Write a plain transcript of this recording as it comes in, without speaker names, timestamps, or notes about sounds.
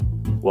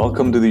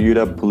Welcome to the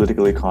UW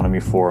Political Economy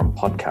Forum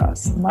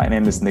podcast. My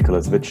name is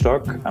Nicholas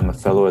Wittstock. I'm a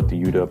fellow at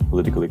the UW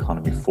Political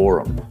Economy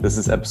Forum. This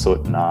is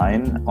episode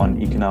 9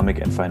 on economic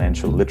and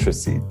financial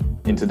literacy.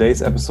 In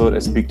today's episode, I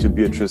speak to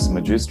Beatrice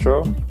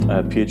Magistro,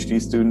 a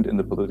PhD student in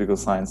the Political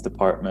Science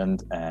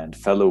Department and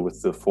fellow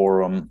with the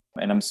Forum.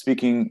 And I'm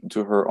speaking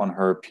to her on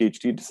her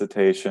PhD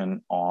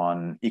dissertation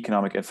on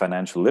economic and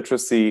financial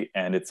literacy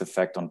and its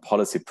effect on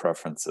policy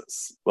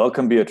preferences.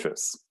 Welcome,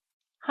 Beatrice.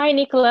 Hi,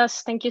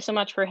 Nicholas. Thank you so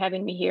much for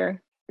having me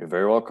here. You're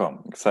very welcome.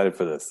 Excited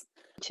for this.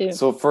 Too.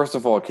 So first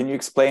of all, can you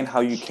explain how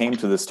you came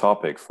to this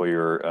topic for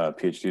your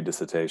PhD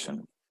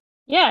dissertation?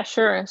 Yeah,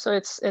 sure. So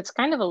it's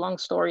kind of a long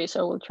story,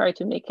 so we'll try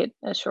to make it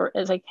as short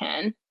as I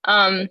can.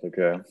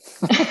 Okay.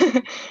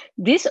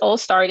 This all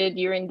started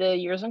during the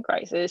Eurozone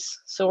crisis.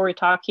 So we're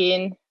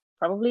talking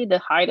probably the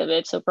height of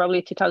it, so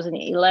probably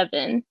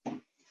 2011.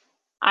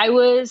 I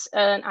was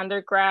an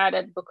undergrad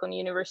at Bocconi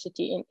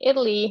University in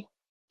Italy,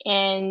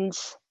 and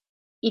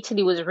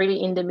Italy was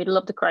really in the middle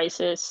of the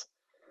crisis.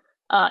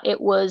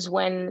 It was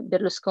when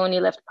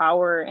Berlusconi left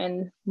power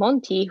and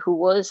Monti, who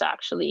was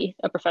actually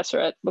a professor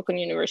at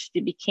Bocconi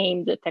University,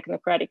 became the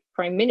technocratic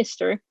prime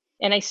minister.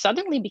 And I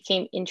suddenly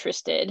became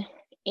interested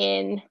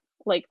in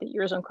the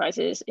Eurozone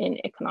crisis, in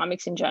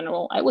economics in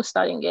general. I was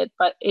studying it,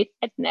 but it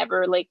had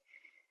never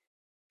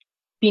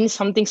been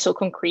something so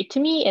concrete to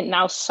me. And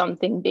now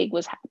something big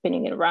was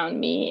happening around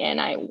me.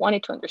 And I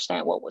wanted to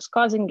understand what was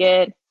causing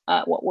it,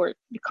 what were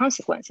the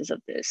consequences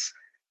of this.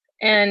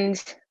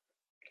 And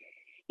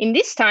in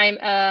this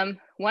time,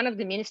 one of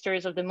the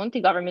ministers of the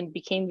Monti government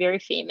became very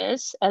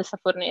famous, Elsa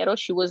Fornero.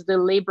 She was the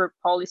labor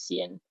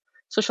policy and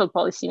social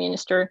policy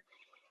minister.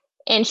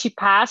 And she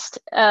passed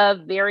a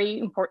very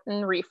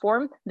important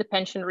reform, the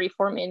pension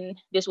reform,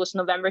 this was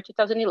November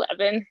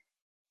 2011.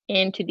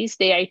 And to this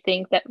day, I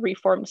think that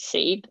reform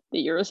saved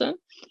the Eurozone.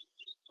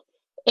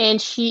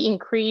 And she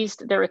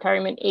increased the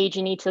retirement age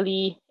in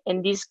Italy.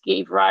 And this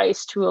gave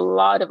rise to a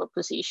lot of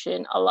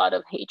opposition, a lot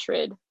of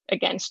hatred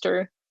against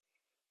her.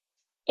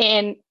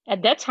 And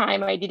at that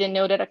time, I didn't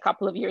know that a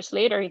couple of years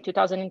later, in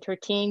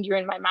 2013,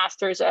 during my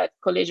master's at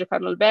Collegio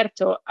Carlo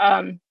Alberto,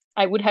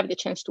 I would have the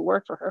chance to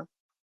work for her.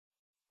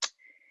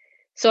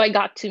 So I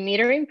got to meet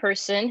her in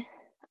person.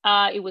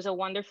 It was a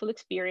wonderful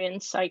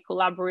experience. I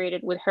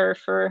collaborated with her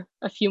for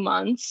a few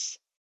months.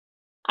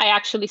 I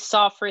actually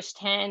saw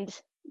firsthand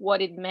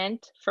what it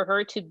meant for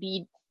her to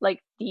be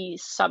the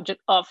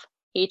subject of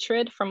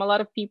hatred from a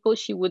lot of people.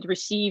 She would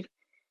receive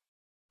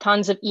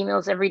tons of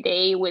emails every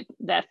day with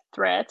death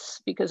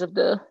threats because of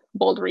the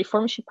bold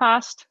reform she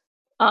passed.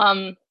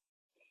 And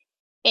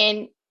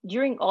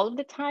during all of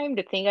the time,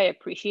 the thing I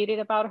appreciated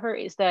about her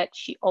is that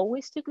she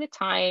always took the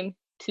time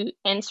to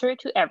answer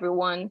to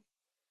everyone,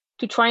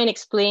 to try and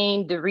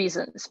explain the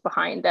reasons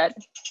behind that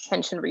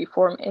pension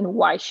reform and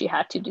why she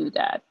had to do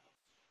that.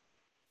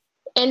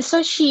 And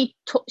so she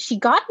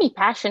got me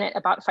passionate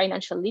about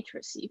financial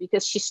literacy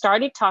because she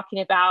started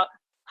talking about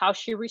how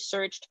she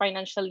researched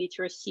financial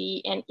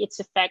literacy and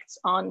its effects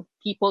on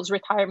people's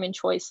retirement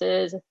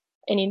choices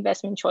and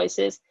investment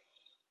choices.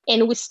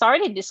 And we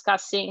started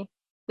discussing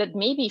that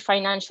maybe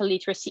financial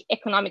literacy,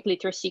 economic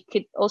literacy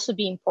could also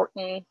be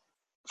important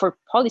for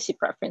policy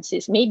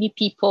preferences. Maybe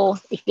people,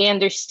 if they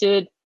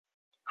understood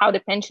how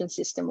the pension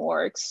system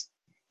works,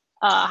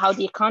 how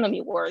the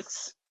economy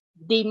works,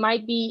 they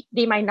might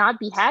not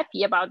be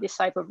happy about this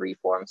type of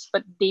reforms,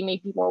 but they may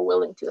be more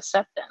willing to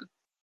accept them.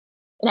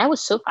 And I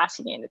was so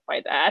fascinated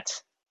by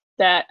that's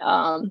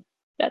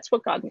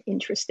what got me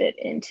interested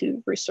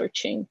into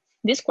researching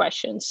this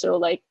question.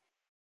 So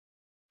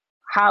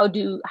how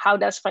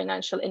does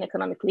financial and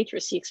economic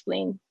literacy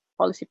explain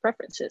policy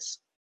preferences?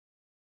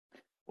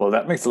 Well,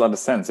 that makes a lot of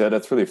sense. Yeah,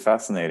 that's really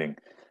fascinating.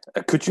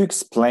 Could you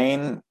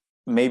explain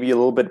maybe a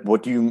little bit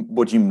what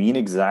you mean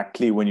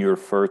exactly when you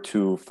refer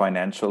to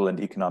financial and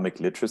economic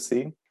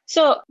literacy?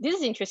 So this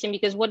is interesting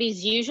because what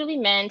is usually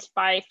meant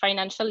by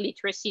financial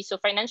literacy, so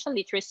financial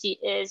literacy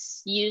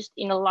is used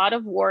in a lot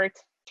of work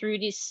through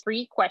these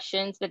 3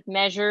 questions that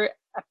measure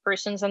a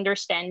person's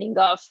understanding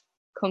of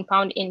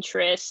compound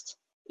interest,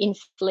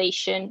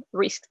 inflation,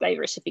 risk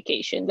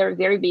diversification. They're a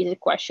very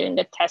basic question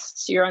that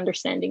tests your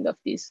understanding of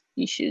these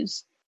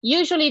issues.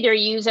 Usually they're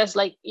used as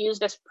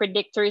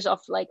predictors of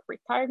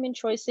retirement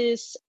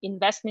choices,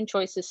 investment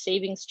choices,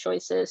 savings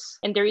choices.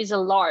 And there is a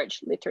large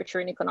literature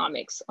in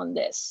economics on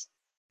this,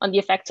 on the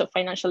effects of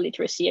financial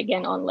literacy,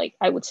 again, on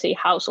I would say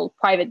household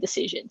private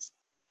decisions.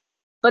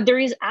 But there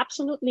is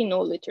absolutely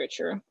no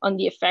literature on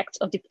the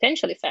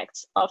potential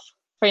effects of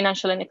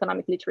financial and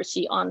economic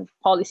literacy on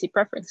policy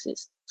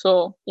preferences.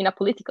 So in a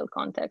political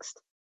context.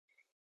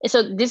 And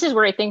so this is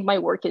where I think my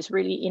work is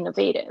really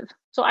innovative.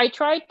 So I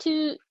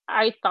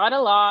thought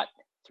a lot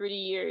through the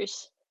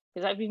years,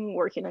 because I've been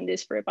working on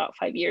this for about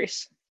 5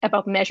 years,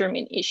 about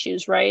measurement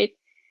issues, right?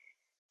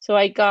 So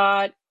I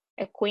got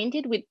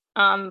acquainted with,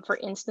 for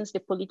instance,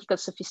 the political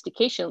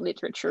sophistication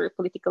literature,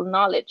 political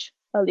knowledge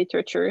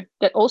literature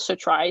that also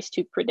tries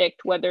to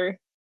predict whether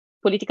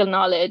political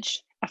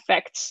knowledge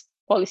affects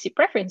policy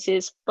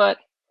preferences. But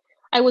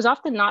I was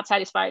often not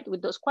satisfied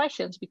with those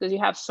questions because you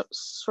have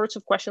sorts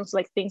of questions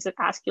like things that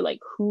ask you like,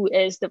 who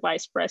is the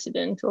vice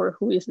president or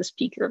who is the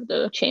speaker of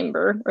the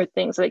chamber or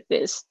things like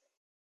this.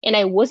 And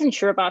I wasn't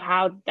sure about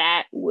how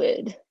that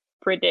would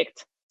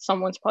predict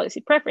someone's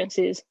policy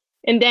preferences.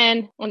 And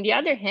then on the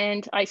other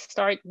hand, I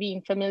start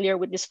being familiar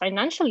with this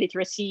financial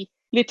literacy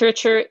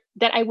literature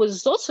that I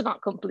was also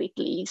not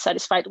completely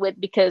satisfied with,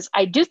 because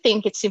I do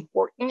think it's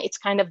important. It's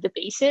kind of the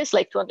basis,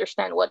 like to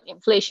understand what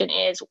inflation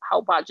is,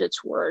 how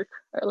budgets work,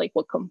 or like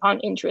what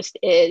compound interest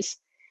is.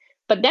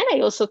 But then I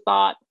also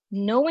thought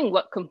knowing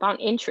what compound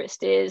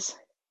interest is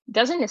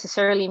doesn't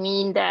necessarily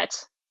mean that.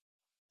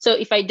 So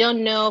if I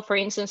don't know, for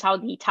instance, how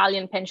the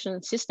Italian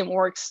pension system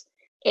works,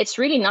 it's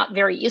really not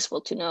very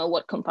useful to know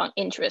what compound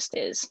interest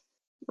is,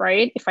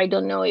 right? If I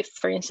don't know if,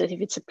 for instance, if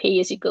it's a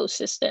pay-as-you-go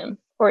system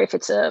or if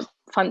it's a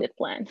funded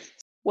plan.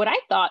 What I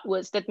thought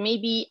was that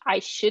maybe I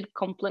should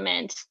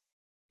complement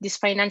this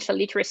financial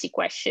literacy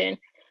question,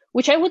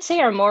 which I would say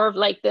are more of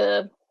like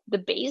the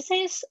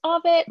basis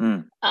of it,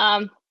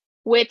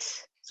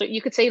 with, so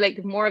you could say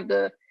like more of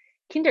the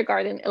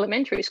kindergarten,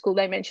 elementary school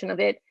dimension of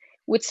it,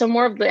 with some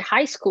more of the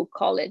high school,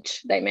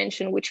 college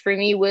dimension, which for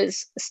me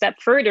was a step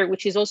further,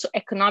 which is also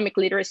economic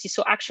literacy.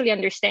 So actually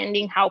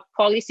understanding how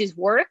policies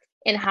work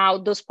and how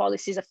those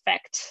policies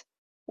affect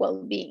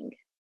well-being.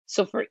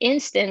 So for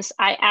instance,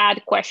 I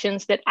add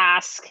questions that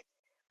ask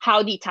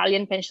how the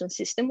Italian pension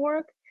system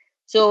work.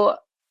 So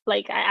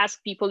like I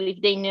ask people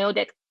if they know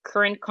that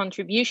current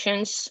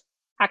contributions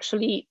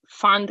actually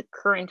fund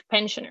current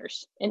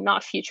pensioners and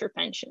not future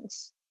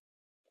pensions.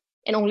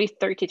 And only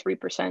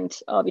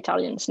 33% of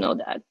Italians know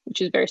that,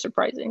 which is very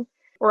surprising.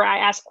 Or I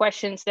ask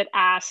questions that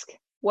ask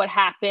what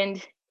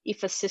happened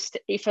if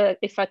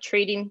a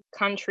trading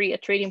country, a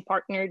trading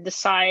partner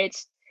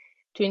decides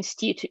to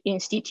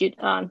institute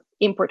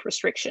import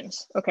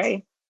restrictions.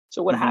 Okay,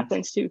 so what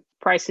happens to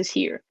prices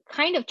here?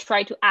 Kind of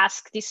try to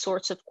ask these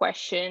sorts of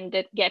questions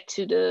that get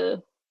to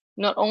the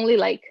not only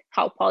like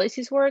how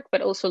policies work,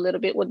 but also a little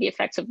bit what the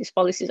effects of these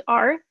policies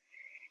are.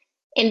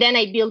 And then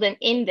I build an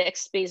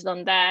index based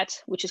on that,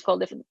 which is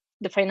called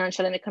the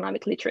Financial and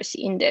Economic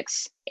Literacy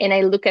Index. And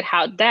I look at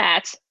how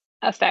that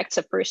affects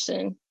a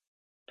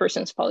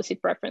person's policy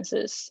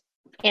preferences.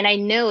 And I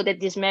know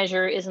that this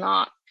measure is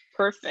not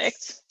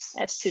perfect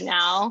as to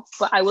now,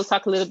 but I will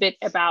talk a little bit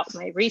about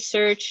my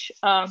research,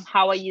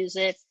 how I use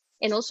it,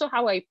 and also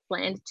how I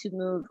plan to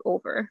move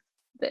over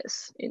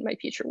this in my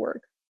future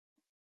work.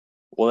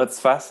 Well, that's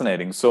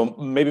fascinating. So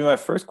maybe my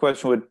first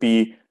question would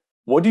be,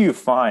 what do you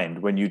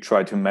find when you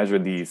try to measure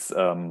these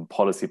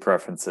policy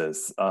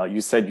preferences?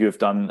 You said you have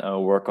done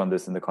work on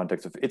this in the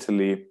context of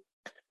Italy.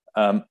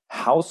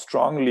 How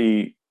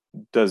strongly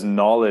does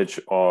knowledge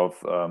of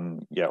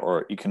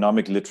or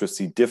economic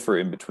literacy differ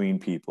in between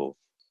people?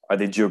 Are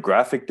there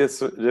geographic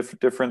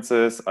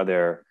differences? Are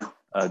there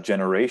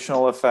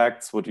generational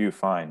effects? What do you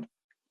find?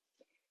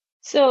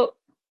 So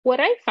what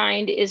I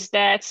find is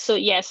that, so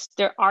yes,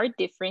 there are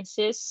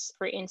differences,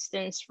 for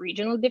instance,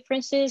 regional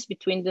differences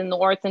between the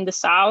North and the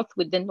South,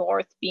 with the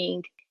North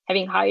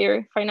having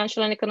higher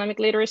financial and economic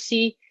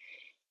literacy.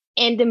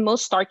 And the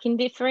most striking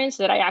difference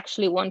that I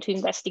actually want to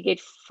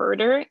investigate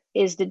further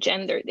is the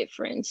gender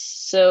difference.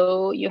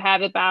 So you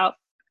have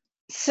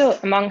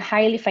among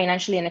highly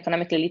financially and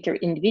economically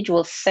literate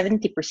individuals,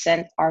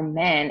 70% are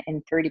men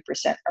and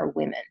 30% are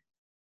women.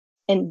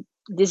 And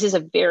this is a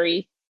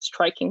very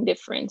striking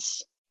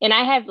difference. And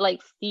I have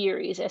like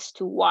theories as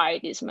to why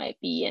this might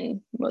be,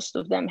 and most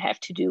of them have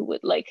to do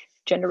with like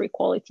gender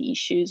equality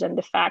issues and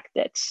the fact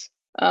that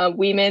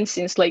women,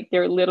 since like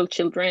they're little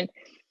children,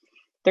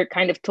 they're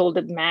kind of told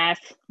that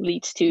math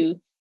leads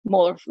to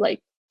more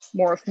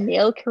of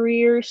male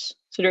careers.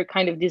 So they're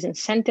kind of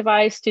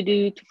disincentivized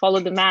to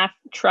follow the math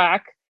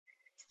track.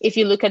 If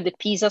you look at the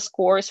PISA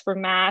scores for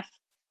math,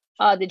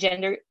 the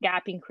gender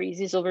gap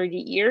increases over the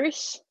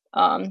years,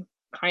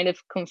 kind of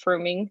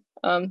confirming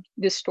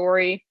this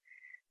story.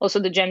 Also,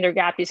 the gender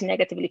gap is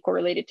negatively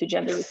correlated to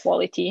gender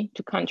equality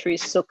to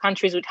countries. So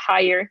countries with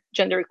higher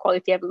gender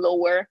equality have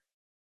lower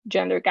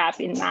gender gap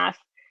in math.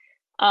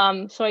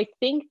 So I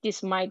think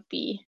this might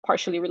be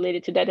partially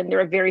related to that. And there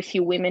are very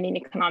few women in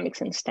economics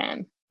and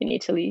STEM in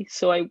Italy.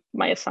 So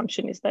my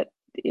assumption is that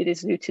it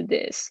is due to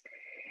this.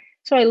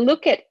 So I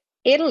look at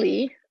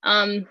Italy.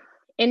 And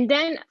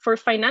then for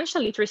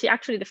financial literacy,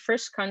 actually the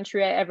first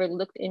country I ever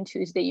looked into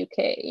is the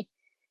UK,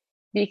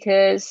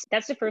 because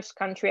that's the first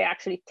country I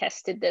actually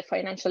tested the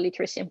financial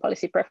literacy and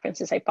policy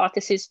preferences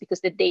hypothesis,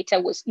 because the data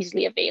was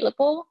easily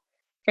available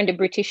from the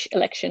British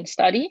election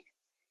study.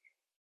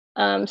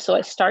 So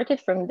I started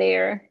from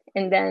there.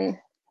 And then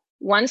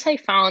once I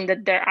found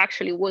that there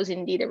actually was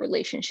indeed a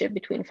relationship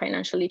between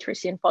financial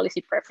literacy and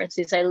policy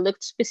preferences, I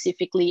looked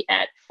specifically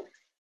at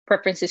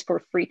preferences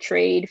for free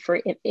trade, for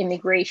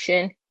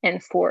immigration,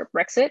 and for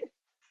Brexit.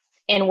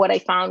 And what I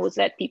found was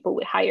that people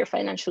with higher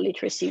financial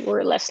literacy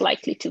were less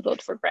likely to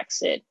vote for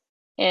Brexit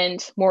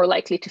and more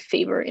likely to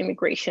favor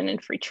immigration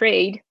and free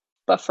trade.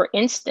 But for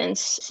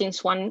instance,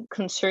 since one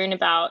concern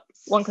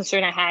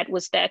I had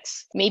was that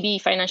maybe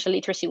financial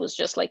literacy was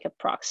just like a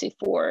proxy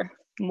for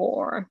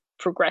more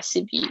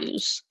progressive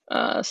views.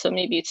 So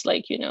maybe it's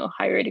like,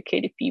 higher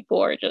educated people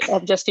or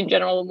just in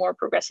general more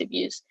progressive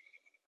views.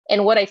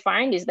 And what I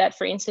find is that,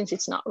 for instance,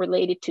 it's not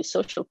related to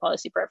social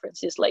policy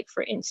preferences, like,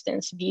 for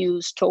instance,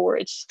 views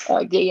towards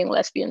gay and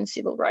lesbian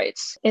civil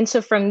rights. And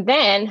so from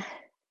then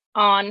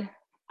on,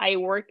 I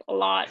worked a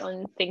lot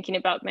on thinking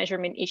about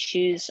measurement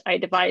issues. I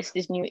devised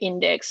this new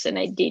index, and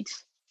I did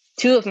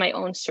 2 of my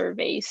own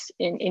surveys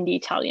in the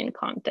Italian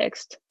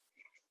context,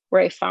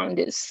 where I found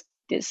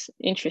this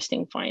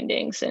interesting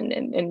findings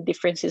and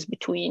differences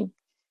between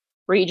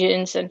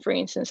regions and, for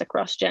instance,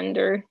 across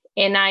gender.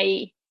 And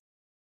I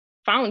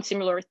found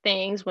similar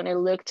things when I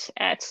looked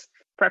at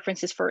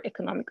preferences for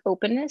economic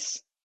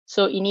openness.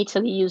 So in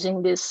Italy,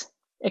 using this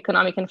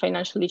economic and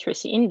financial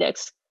literacy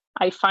index,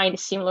 I find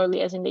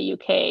similarly as in the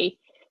UK,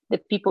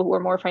 that people who are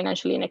more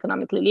financially and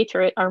economically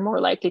literate are more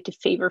likely to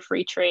favor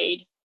free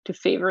trade, to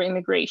favor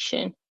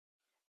immigration,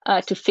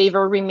 to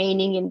favor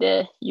remaining in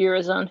the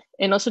Eurozone,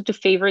 and also to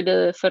favor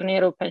the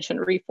Fornero pension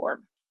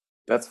reform.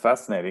 That's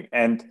fascinating.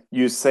 And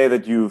you say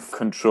that you've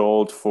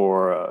controlled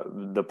for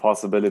the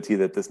possibility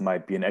that this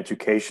might be an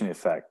education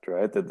effect,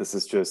 right? That this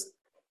is just,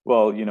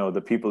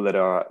 the people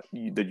that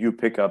you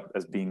pick up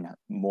as being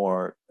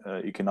more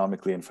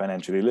economically and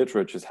financially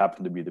literate just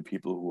happen to be the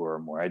people who are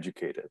more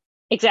educated.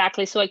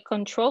 Exactly. So I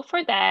control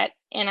for that.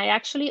 And I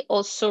actually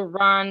also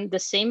run the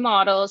same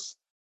models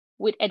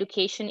with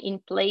education in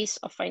place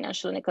of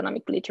financial and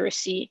economic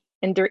literacy.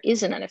 And there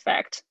isn't an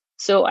effect.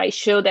 So I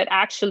show that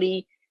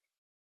actually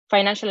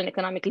financial and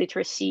economic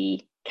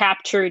literacy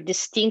capture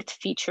distinct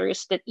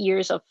features that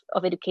years of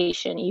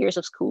education, years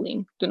of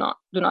schooling do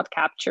not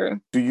capture.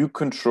 Do you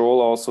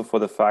control also for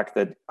the fact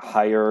that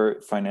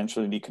higher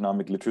financial and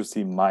economic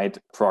literacy might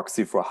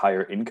proxy for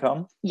higher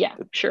income? Yeah,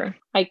 sure.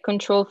 I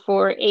control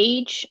for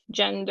age,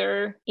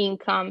 gender,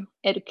 income,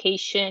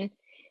 education,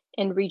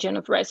 and region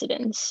of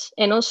residence.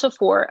 And also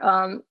for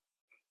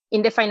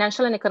in the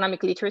financial and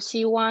economic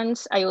literacy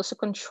ones, I also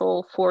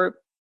control for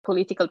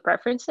political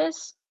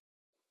preferences.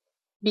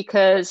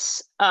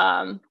 Because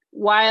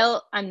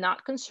while I'm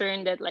not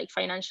concerned that like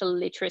financial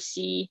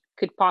literacy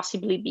could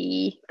possibly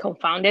be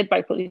confounded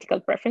by political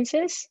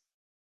preferences,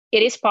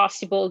 it is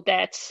possible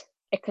that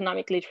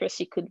economic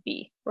literacy could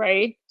be,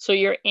 right? So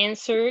your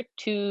answer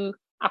to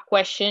a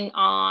question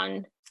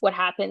on what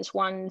happens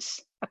once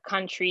a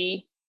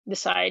country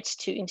decides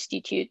to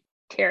institute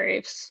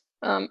tariffs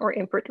or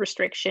import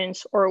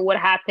restrictions, or what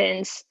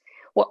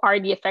are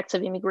the effects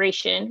of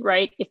immigration,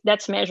 right? If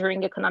that's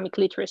measuring economic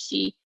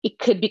literacy, it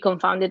could be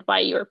confounded by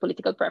your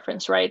political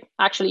preference, right?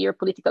 Actually, your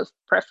political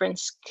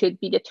preference could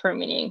be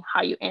determining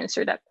how you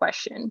answer that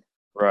question.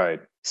 Right.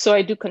 So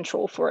I do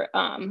control for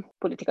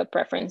political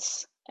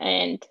preference,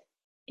 and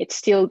it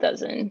still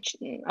doesn't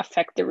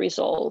affect the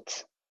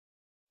result.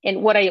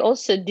 And what I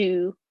also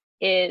do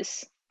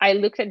is I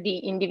look at the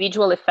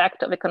individual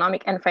effect of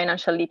economic and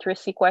financial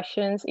literacy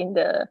questions in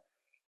the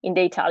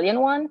Italian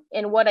one.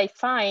 And what I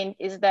find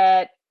is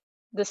that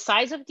the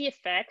size of the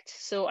effect,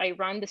 so I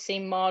run the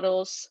same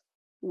models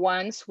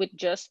once with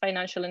just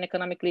financial and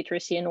economic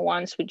literacy and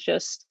once with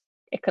just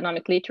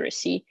economic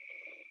literacy.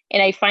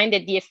 And I find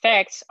that the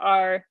effects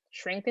are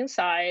shrink in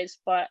size,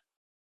 but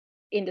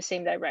in the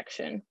same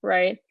direction,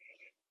 right?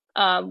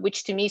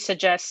 Which to me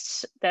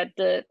suggests that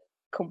the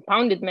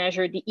compounded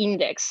measure, the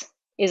index,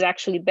 is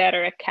actually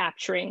better at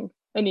capturing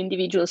an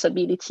individual's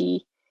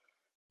ability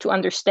to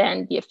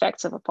understand the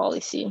effects of a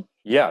policy.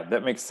 Yeah,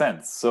 that makes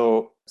sense.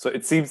 So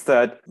it seems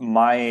that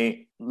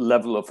my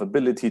level of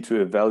ability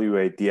to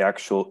evaluate the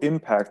actual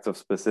impact of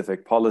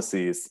specific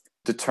policies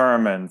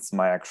determines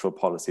my actual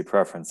policy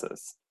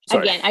preferences.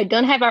 Sorry. Again, I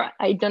don't have a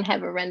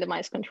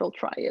randomized control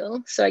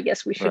trial, so I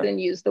guess we shouldn't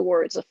use the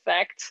words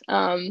effect.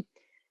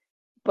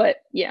 But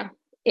yeah,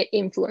 it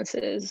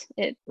influences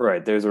it.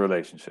 Right, there's a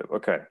relationship.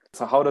 Okay.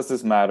 So how does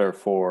this matter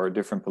for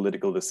different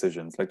political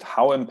decisions? Like,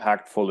 how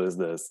impactful is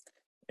this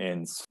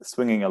in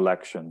swinging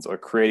elections or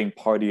creating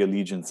party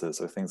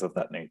allegiances or things of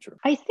that nature?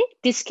 I think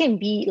this can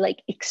be like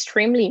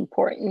extremely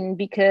important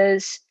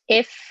because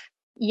if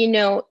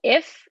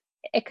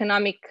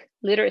economic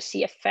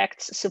literacy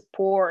affects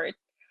support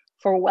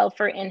for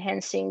welfare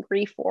enhancing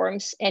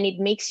reforms, and it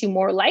makes you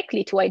more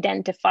likely to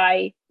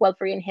identify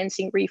welfare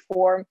enhancing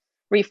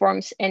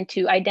reforms and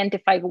to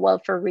identify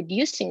welfare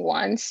reducing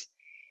ones,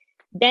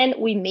 then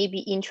we may be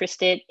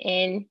interested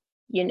in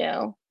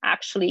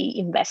actually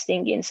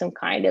investing in some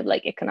kind of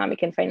like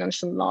economic and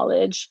financial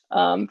knowledge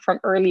from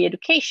early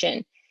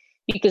education,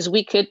 because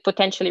we could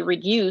potentially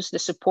reduce the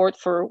support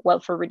for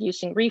welfare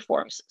reducing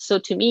reforms. So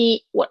to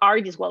me, what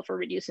are these welfare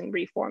reducing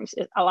reforms?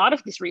 A lot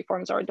of these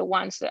reforms are the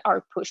ones that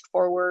are pushed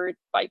forward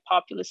by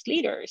populist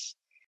leaders.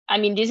 I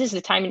mean, this is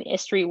the time in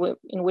history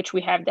in which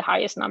we have the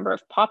highest number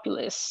of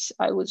populists.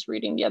 I was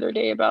reading the other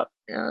day about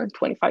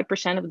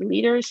 25% of the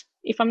leaders,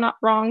 if I'm not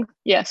wrong.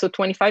 Yeah, so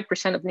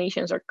 25% of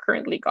nations are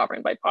currently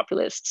governed by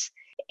populists.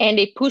 And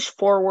they push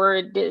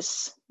forward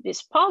these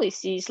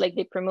policies, like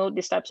they promote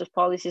these types of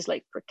policies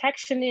like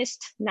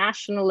protectionist,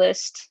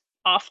 nationalist,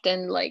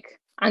 often like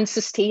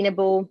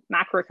unsustainable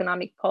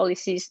macroeconomic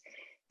policies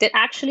that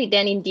actually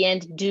then in the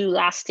end do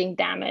lasting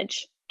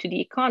damage to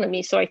the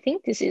economy. So I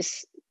think this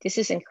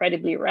is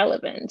incredibly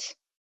relevant.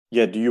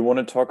 Yeah, do you want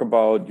to talk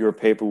about your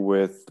paper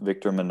with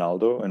Victor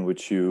Menaldo in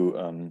which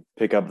you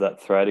pick up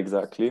that thread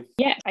exactly?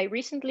 Yeah, I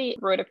recently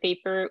wrote a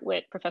paper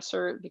with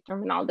Professor Victor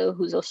Menaldo,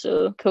 who's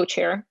also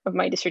co-chair of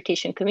my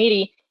dissertation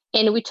committee,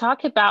 and we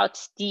talk about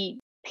the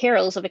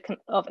perils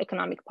of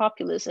economic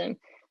populism.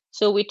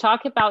 So we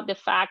talk about the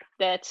fact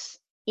that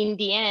in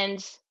the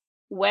end,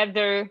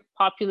 whether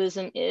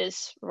populism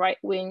is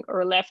right-wing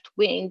or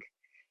left-wing,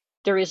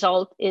 the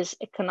result is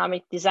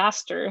economic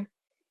disaster.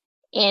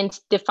 And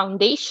the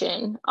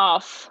foundation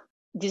of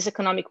this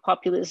economic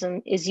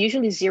populism is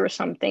usually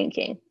zero-sum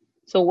thinking.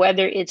 So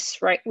whether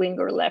it's right-wing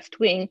or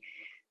left-wing,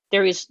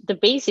 the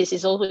basis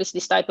is always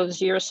this type of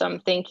zero-sum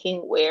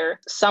thinking where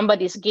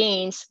somebody's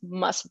gains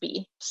must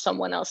be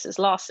someone else's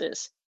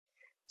losses.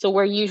 So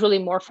we're usually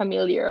more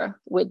familiar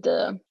with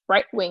the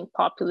right-wing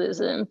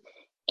populism,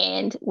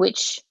 and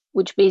which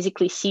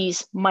basically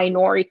sees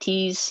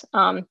minorities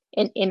and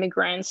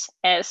immigrants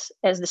as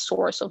the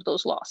source of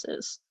those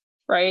losses,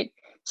 right?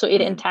 So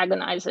it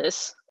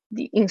antagonizes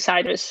the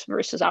insiders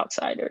versus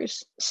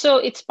outsiders. So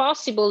it's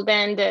possible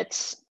then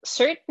that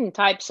certain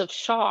types of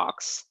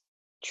shocks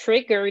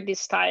trigger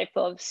this type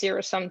of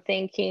zero-sum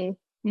thinking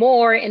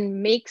more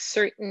and make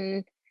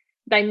certain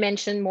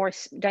dimensions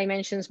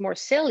more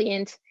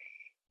salient.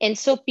 And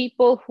so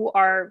people who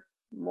are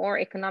more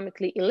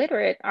economically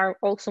illiterate are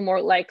also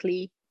more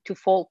likely to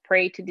fall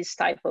prey to this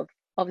type of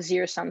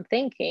zero-sum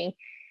thinking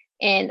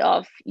and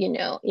of,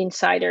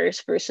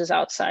 insiders versus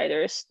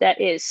outsiders.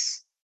 That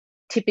is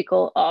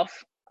typical of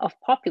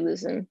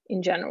populism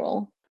in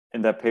general.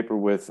 In that paper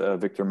with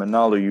Victor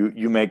Menaldo,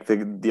 you make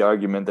the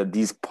argument that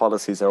these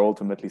policies are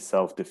ultimately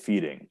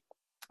self-defeating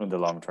in the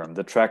long term.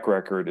 The track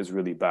record is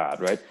really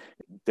bad, right?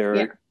 There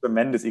are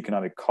tremendous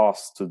economic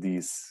costs to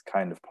these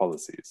kind of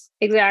policies.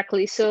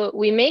 Exactly. So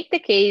we make the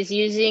case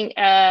using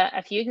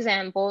a few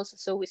examples.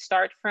 So we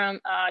start from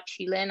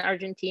Chile and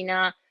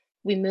Argentina,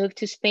 we move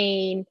to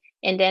Spain,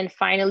 and then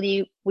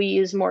finally we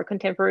use more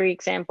contemporary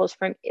examples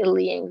from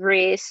Italy and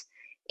Greece.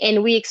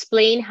 And we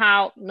explain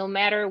how no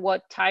matter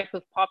what type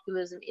of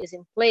populism is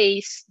in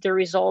place, the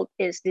result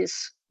is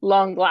this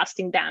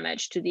long-lasting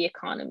damage to the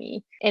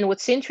economy. And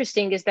what's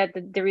interesting is that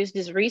there is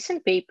this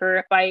recent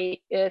paper by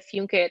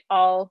Funke et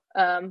al.,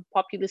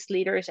 Populist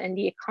Leaders and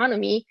the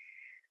Economy,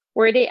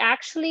 where they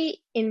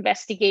actually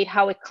investigate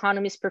how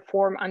economies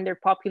perform under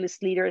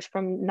populist leaders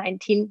from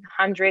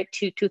 1900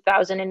 to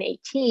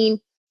 2018.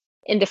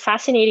 And the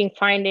fascinating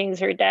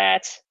findings are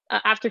that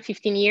after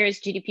 15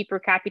 years, GDP per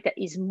capita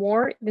is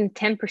more than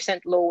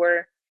 10%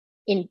 lower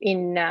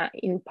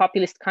in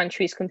populist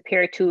countries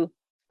compared to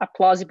a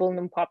plausible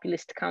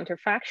non-populist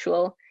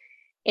counterfactual.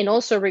 And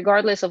also,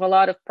 regardless of a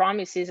lot of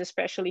promises,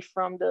 especially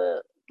from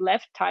the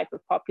left type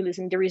of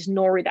populism, there is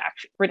no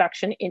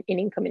reduction in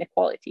income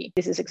inequality.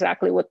 This is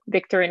exactly what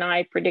Victor and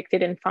I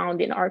predicted and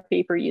found in our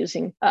paper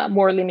using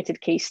more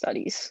limited case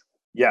studies.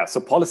 Yeah, so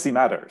policy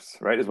matters,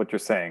 right, is what you're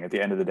saying at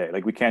the end of the day.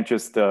 Like, we can't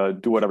just do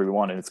whatever we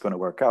want and it's going to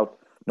work out.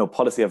 No,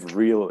 policy have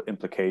real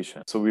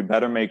implications. So we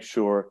better make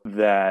sure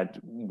that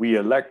we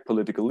elect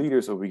political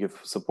leaders, or we give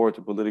support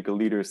to political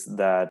leaders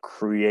that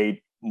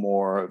create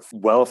more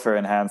welfare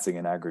enhancing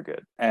in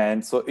aggregate.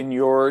 And so in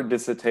your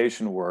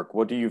dissertation work,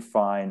 what do you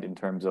find in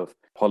terms of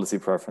policy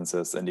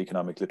preferences and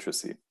economic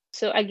literacy?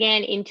 So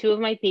again, in two of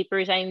my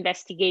papers, I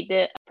investigate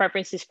the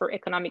preferences for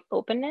economic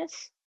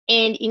openness.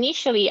 And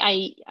initially,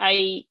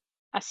 I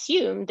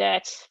assumed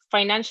that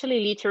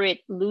financially literate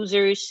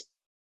losers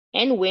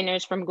and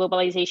winners from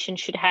globalization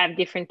should have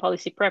different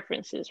policy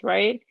preferences,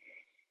 right?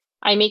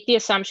 I make the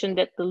assumption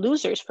that the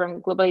losers from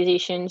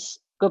globalization,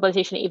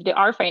 if they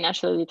are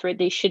financially literate,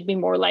 they should be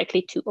more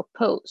likely to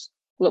oppose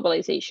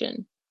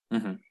globalization.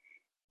 Mm-hmm.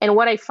 And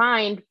what I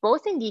find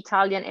both in the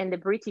Italian and the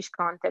British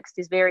context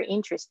is very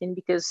interesting,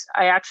 because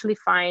I actually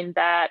find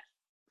that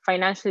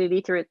financially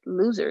literate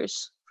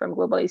losers from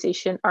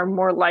globalization are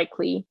more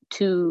likely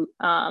to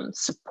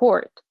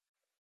support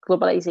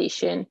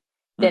globalization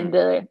than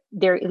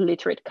their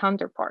illiterate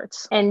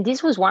counterparts. And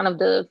this was one of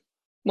the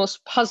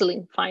most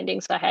puzzling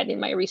findings I had in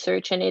my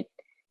research. And it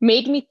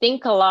made me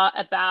think a lot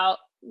about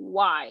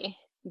why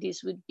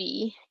this would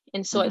be.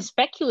 And so I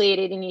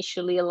speculated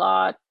initially a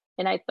lot.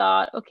 And I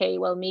thought, okay,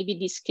 well, maybe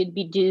this could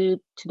be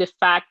due to the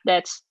fact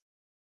that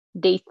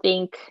they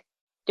think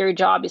their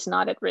job is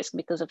not at risk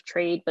because of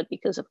trade, but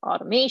because of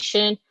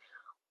automation.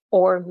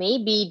 Or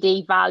maybe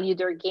they value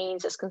their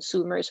gains as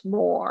consumers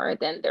more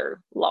than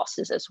their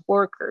losses as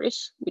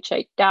workers, which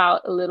I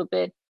doubt a little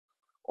bit.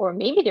 Or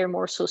maybe they're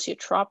more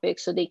sociotropic,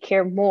 so they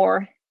care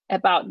more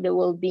about the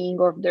well-being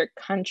of their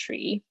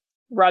country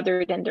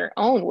rather than their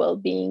own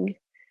well-being.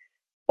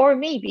 Or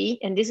maybe,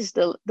 and this is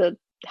the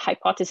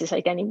hypothesis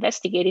I then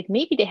investigated,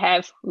 maybe they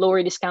have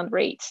lower discount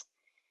rates.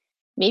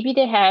 Maybe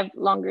they have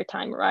longer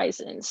time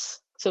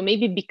horizons. So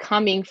maybe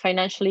becoming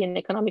financially and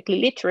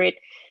economically literate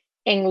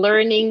and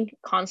learning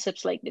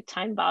concepts like the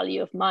time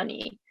value of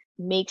money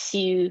makes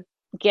you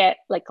get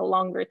like a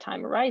longer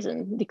time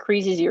horizon,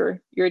 decreases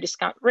your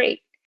discount rate.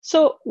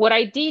 So what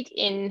I did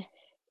in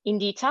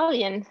the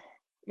Italian,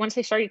 once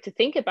I started to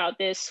think about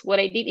this, what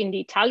I did in the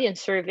Italian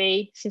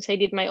survey, since I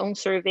did my own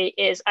survey,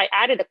 is I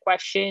added a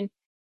question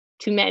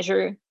to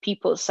measure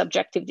people's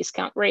subjective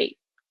discount rate.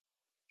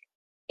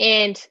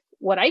 And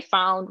what I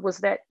found was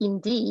that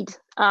indeed,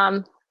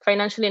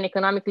 financially and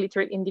economically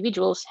literate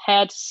individuals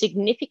had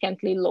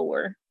significantly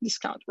lower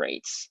discount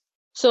rates.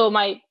 So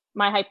my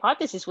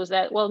hypothesis was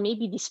that, well,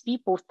 maybe these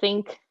people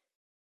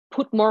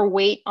put more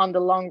weight on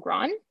the long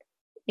run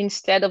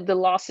instead of the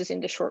losses in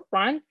the short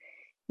run.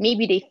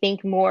 Maybe they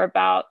think more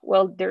about,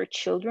 well, their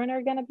children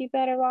are going to be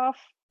better off.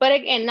 But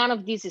again, none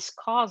of this is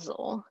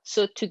causal.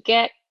 So to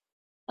get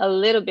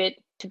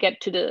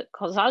to the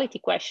causality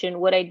question,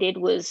 what I did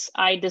was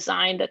I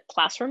designed a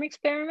classroom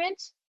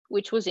experiment,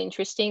 which was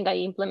interesting. I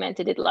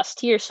implemented it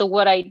last year. So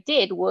what I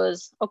did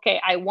was, okay,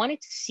 I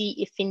wanted to see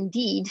if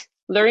indeed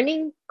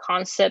learning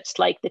concepts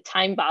like the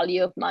time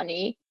value of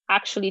money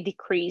actually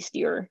decreased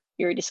your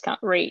discount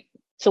rate.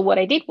 So what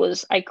I did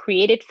was I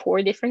created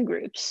 4 different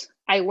groups.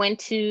 I went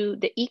to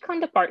the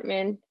econ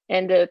department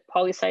and the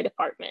poli-sci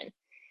department.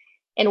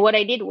 And what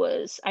I did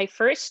was I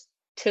first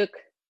took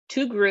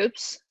 2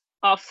 groups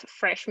of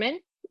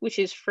freshmen, which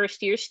is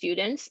first year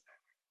students,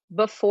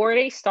 before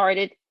they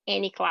started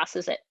any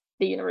classes at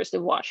the University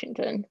of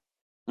Washington.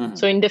 Mm-hmm.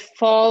 So in the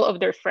fall of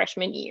their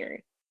freshman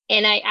year.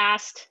 And I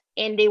asked,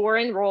 and they were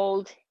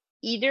enrolled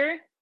either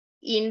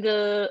in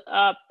the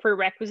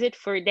prerequisite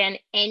for then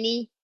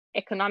any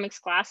economics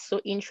class, so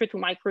intro to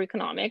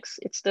microeconomics.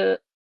 It's the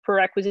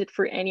prerequisite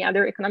for any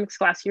other economics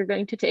class you're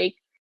going to take.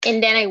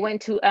 And then I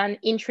went to an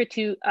intro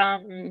to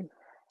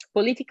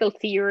political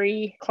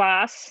theory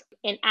class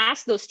and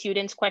asked those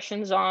students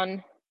questions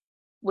on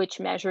which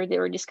measure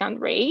their discount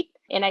rate.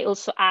 And I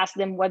also asked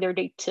them whether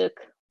they took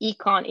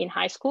econ in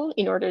high school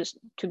in order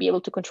to be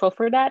able to control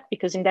for that,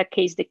 because in that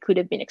case, they could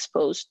have been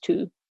exposed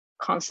to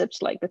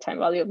concepts like the time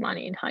value of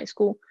money in high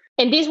school.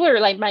 And these were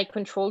like my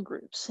control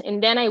groups.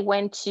 And then I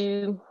went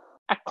to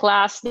a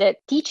class that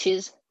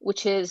teaches,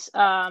 which is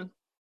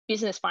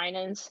business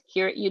finance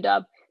here at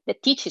UW,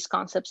 that teaches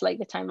concepts like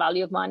the time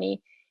value of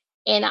money.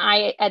 And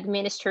I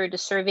administered the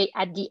survey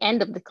at the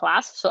end of the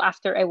class. So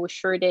after I was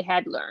sure they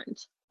had learned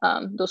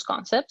those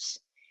concepts.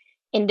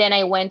 And then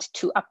I went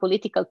to a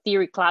political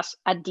theory class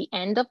at the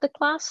end of the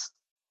class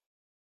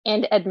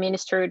and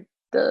administered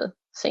the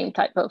same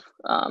type of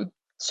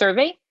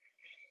survey.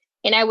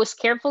 And I was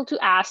careful to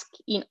ask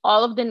in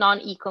all of the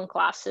non-econ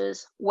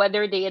classes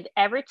whether they had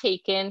ever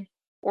taken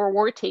or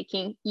were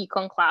taking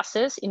econ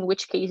classes, in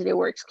which case they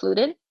were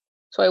excluded.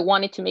 So I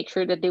wanted to make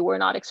sure that they were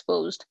not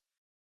exposed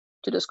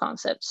to those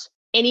concepts.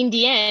 And in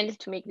the end,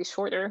 to make this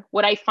shorter,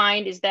 what I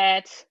find is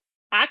that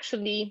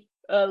actually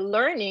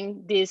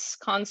learning these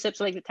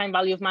concepts like the time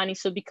value of money,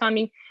 so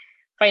becoming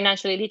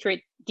financially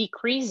literate,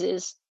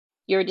 decreases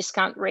your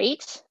discount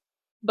rate.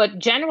 But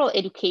general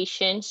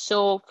education,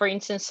 so for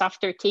instance,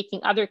 after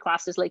taking other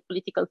classes like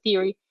political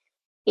theory,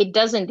 it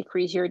doesn't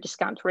decrease your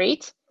discount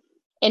rate.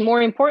 And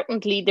more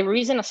importantly, there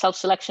isn't a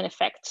self-selection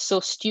effect. So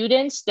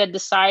students that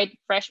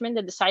freshmen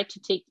that decide to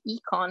take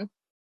econ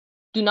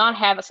do not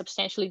have a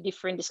substantially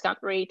different discount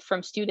rate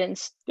from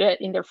students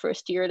that in their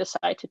first year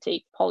decide to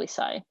take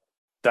poli-sci.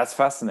 That's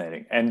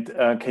fascinating. And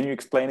can you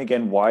explain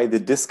again why the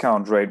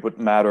discount rate would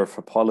matter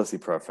for policy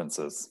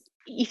preferences?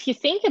 If you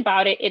think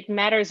about it, it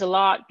matters a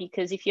lot,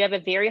 because if you have a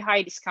very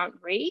high discount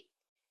rate,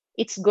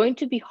 it's going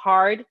to be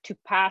hard to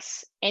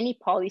pass any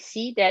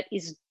policy that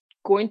is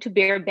going to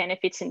bear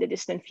benefits in the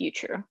distant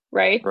future,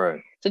 right?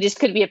 Right. So this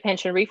could be a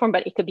pension reform,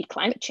 but it could be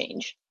climate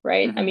change,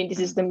 right? Mm-hmm. I mean, this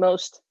is the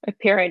most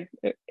apparent,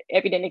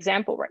 evident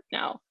example right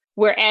now.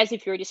 Whereas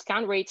if your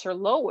discount rates are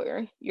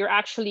lower, you're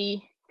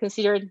actually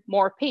considered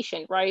more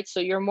patient, right? So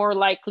you're more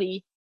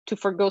likely to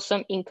forgo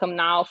some income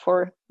now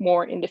for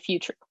more in the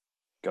future.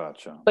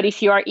 Gotcha. But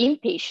if you are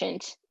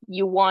impatient,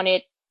 you want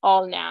it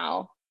all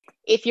now.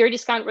 If your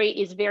discount rate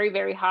is very,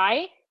 very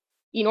high,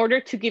 in order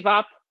to give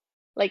up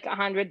like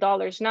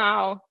 $100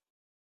 now,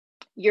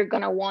 you're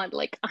going to want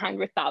like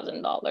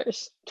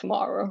 $100,000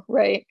 tomorrow,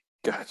 right?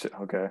 Gotcha.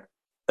 Okay.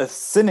 A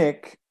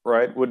cynic,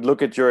 right, would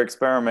look at your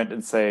experiment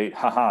and say,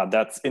 haha,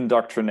 that's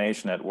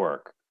indoctrination at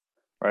work,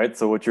 right?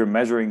 So what you're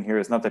measuring here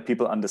is not that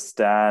people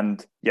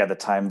understand, the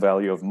time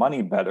value of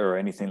money better or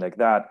anything like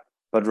that,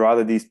 but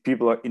rather these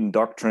people are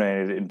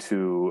indoctrinated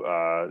into,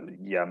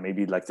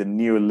 maybe like the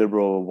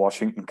neoliberal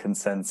Washington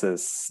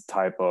consensus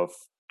type of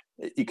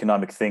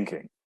economic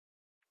thinking,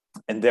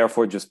 and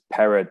therefore just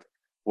parrot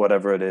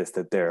whatever it is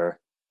that their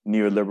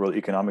neoliberal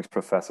economics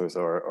professors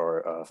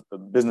or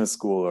business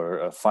school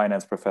or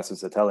finance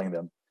professors are telling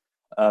them.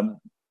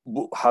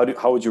 How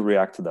would you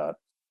react to that?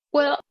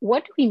 Well,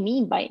 what do we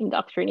mean by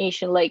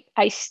indoctrination? Like,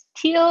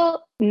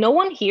 no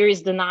one here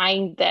is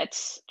denying that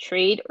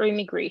trade or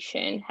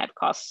immigration have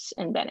costs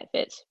and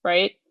benefits,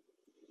 right?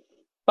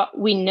 But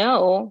we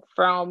know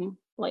from,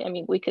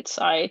 we could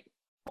cite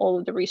all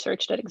of the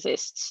research that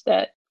exists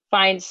that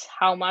finds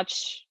how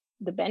much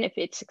the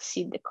benefits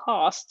exceed the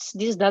costs.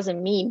 This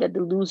doesn't mean that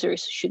the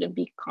losers shouldn't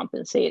be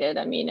compensated.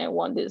 I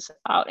want this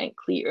out and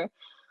clear.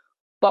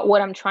 But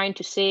what I'm trying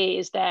to say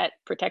is that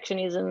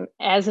protectionism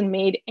hasn't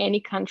made any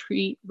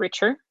country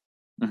richer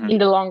in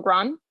the long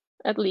run,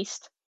 at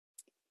least.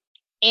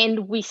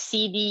 And we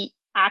see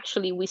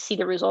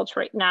the results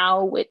right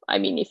now with, I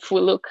mean, if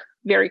we look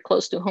very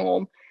close to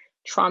home,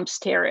 Trump's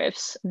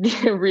tariffs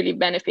didn't really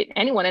benefit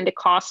anyone, and the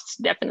costs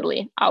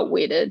definitely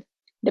outweighed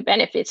the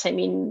benefits. I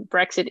mean,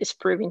 Brexit is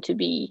proving to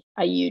be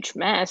a huge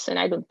mess, and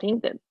I don't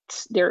think that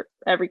they're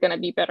ever going to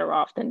be better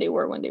off than they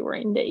were when they were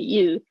in the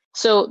EU.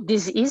 So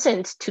this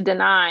isn't to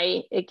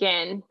deny,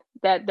 again,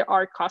 that there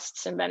are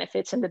costs and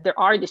benefits and that there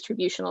are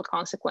distributional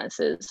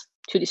consequences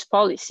to these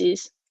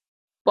policies,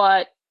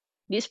 but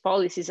these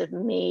policies have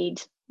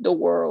made the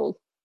world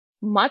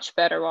much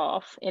better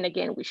off. And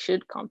again, we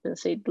should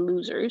compensate the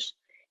losers,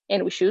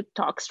 and we should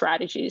talk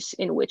strategies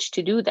in which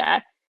to do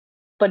that.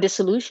 But the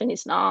solution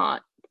is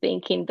not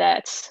thinking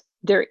that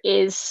there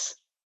is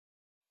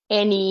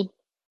any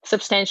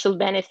substantial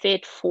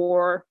benefit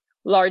for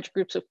large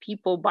groups of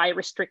people by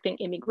restricting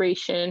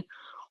immigration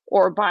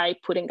or by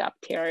putting up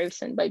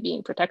tariffs and by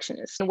being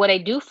protectionist. And what I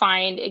do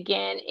find,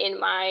 again,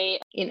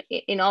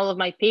 in all of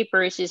my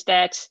papers, is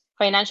that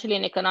financially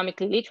and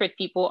economically literate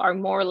people are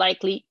more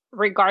likely,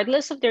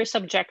 regardless of their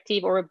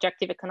subjective or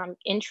objective economic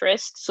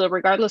interest, so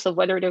regardless of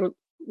whether they're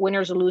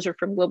winners or losers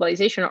from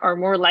globalization, are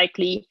more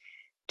likely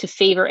to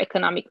favor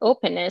economic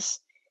openness.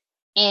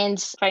 And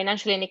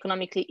financially and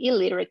economically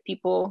illiterate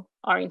people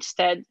are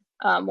instead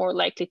more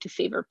likely to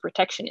favor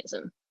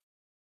protectionism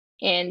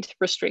and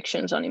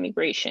restrictions on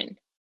immigration.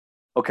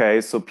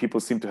 Okay, so people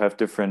seem to have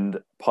different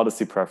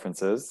policy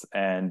preferences,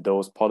 and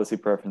those policy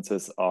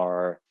preferences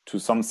are to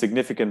some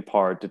significant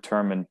part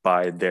determined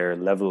by their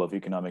level of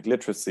economic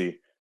literacy.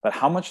 But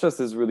how much does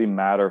this really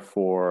matter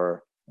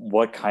for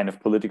what kind of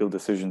political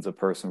decisions a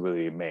person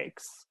really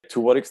makes?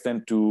 To what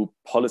extent do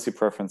policy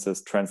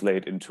preferences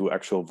translate into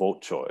actual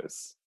vote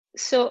choice?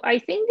 So I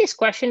think this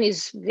question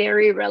is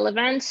very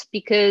relevant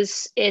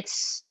because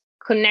it's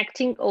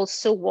connecting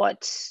also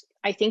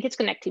I think it's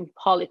connecting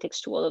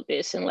politics to all of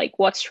this, and like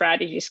what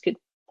strategies could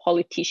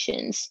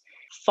politicians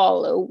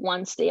follow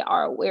once they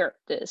are aware of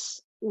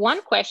this.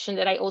 One question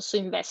that I also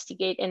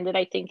investigate and that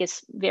I think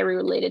is very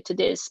related to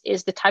this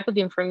is the type of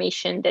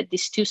information that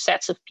these two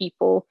sets of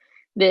people,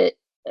 the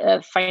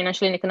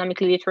financially and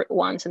economically literate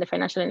ones and the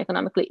financially and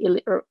economically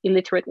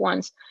illiterate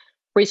ones,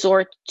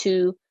 resort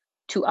to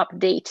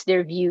update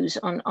their views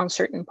on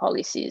certain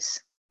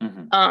policies.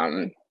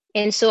 And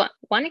so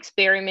one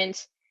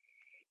experiment,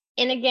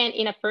 and again,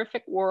 in a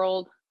perfect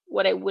world,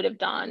 what I would have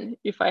done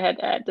if I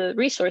had the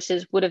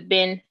resources would have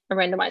been a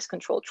randomized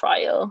control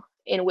trial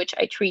in which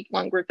I treat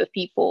one group of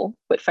people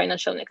with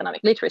financial and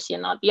economic literacy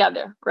and not the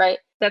other, right?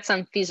 That's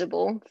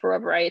unfeasible for a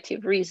variety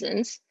of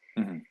reasons.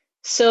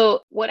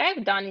 So what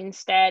I've done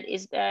instead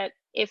is that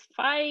if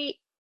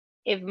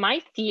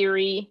my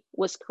theory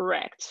was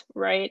correct,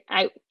 right?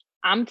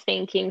 I'm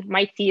thinking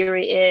my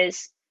theory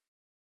is,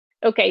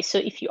 okay, so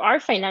if you are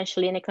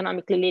financially and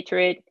economically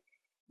literate,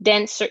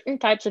 then certain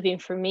types of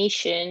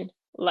information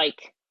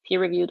like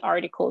peer-reviewed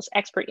articles,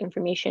 expert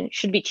information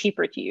should be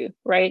cheaper to you,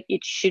 right?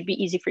 It should be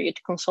easy for you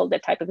to consult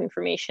that type of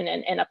information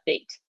and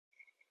update.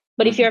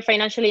 But if you're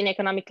financially and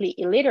economically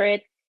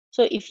illiterate,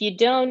 so if you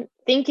don't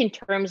think in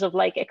terms of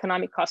like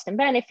economic cost and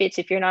benefits,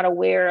 if you're not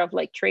aware of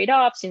like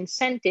trade-offs,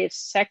 incentives,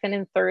 second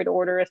and third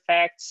order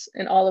effects,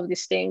 and all of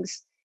these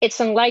things, it's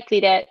unlikely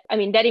that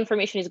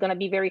information is going to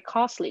be very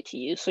costly to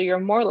you. So you're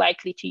more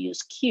likely to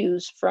use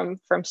cues from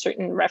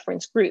certain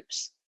reference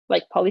groups,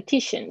 like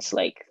politicians,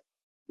 like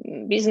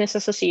business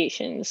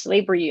associations,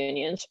 labor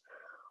unions,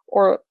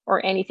 or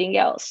anything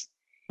else.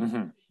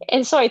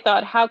 And so I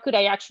thought, how could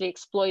I actually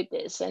exploit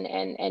this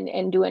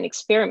and do an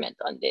experiment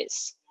on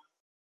this?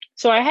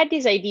 So I had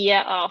this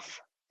idea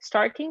of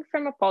starting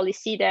from a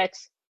policy that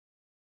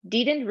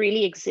didn't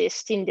really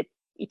exist in the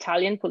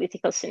Italian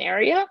political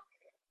scenario,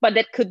 but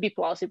that could be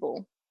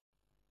plausible.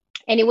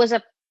 And it was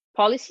a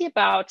policy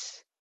about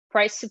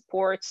price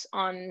supports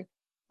on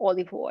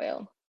olive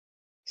oil.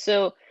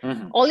 So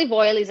olive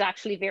oil is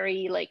actually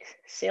very like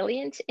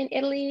salient in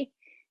Italy.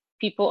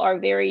 People are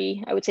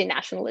very, I would say,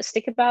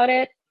 nationalistic about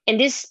it. And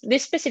this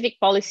specific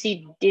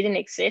policy didn't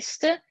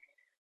exist,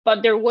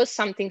 but there was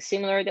something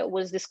similar that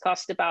was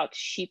discussed about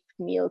sheep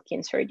milk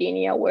in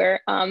Sardinia,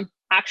 where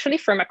actually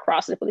from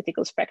across the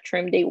political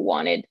spectrum, they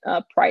wanted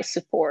price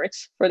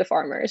supports for the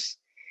farmers.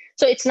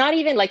 So it's not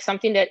even like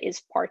something that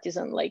is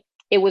partisan, like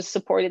it was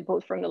supported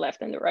both from the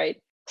left and the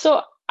right.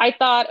 So I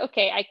thought,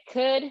 okay, I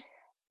could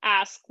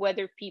ask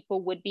whether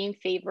people would be in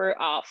favor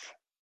of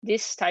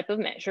this type of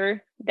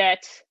measure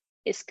that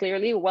is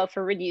clearly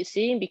welfare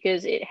reducing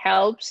because it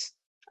helps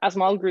a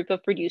small group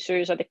of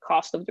producers at the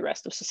cost of the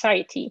rest of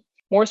society.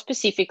 More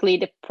specifically,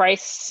 the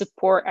price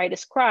support I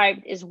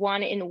described is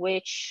one in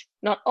which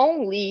not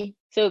only,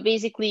 so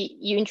basically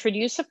you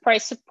introduce a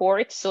price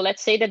support. So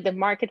let's say that the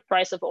market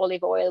price of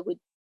olive oil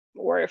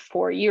were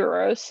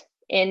 €4,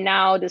 and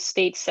now the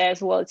state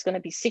says, well, it's going to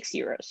be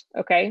 €6,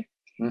 okay?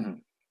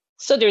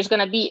 So there's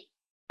going to be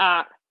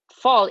a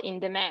fall in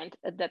demand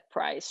at that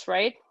price,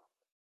 right?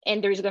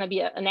 and there's going to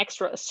be an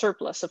extra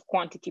surplus of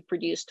quantity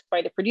produced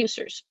by the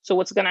producers. So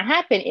what's going to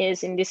happen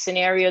is, in this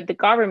scenario, the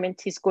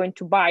government is going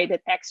to buy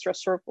that extra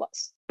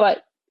surplus.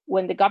 But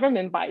when the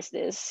government buys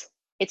this,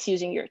 it's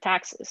using your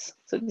taxes.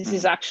 So this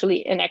is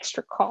actually an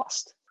extra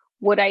cost.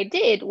 What I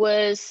did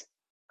was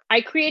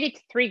I created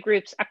 3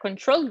 groups: a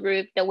control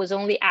group that was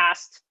only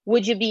asked,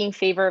 would you be in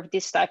favor of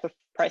this type of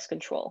price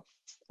control?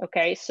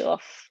 Okay, so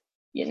if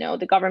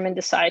the government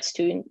decides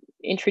to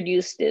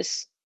introduce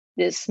this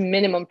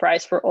minimum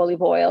price for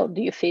olive oil,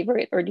 do you favor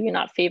it or do you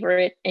not favor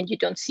it? And you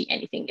don't see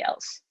anything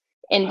else.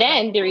 And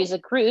then there is a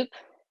group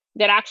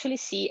that actually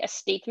see a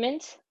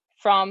statement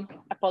from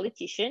a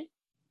politician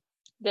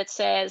that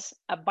says,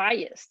 a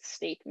biased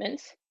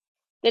statement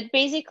that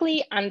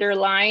basically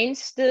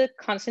underlines the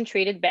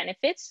concentrated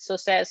benefits. So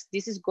says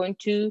this is going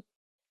to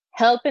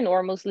help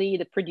enormously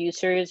the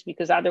producers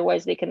because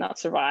otherwise they cannot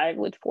survive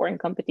with foreign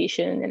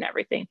competition and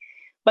everything.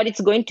 But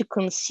it's going to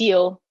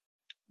conceal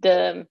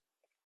the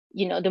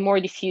more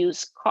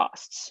diffuse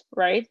costs,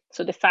 right?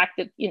 So the fact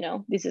that,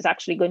 this is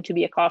actually going to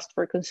be a cost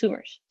for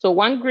consumers. So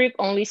one group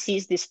only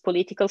sees this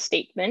political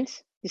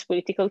statement, this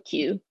political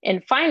cue.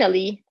 And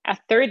finally, a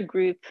third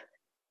group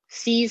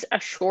sees a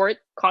short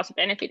cost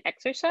benefit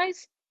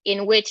exercise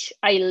in which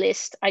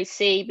I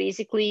say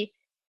basically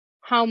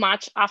how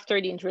much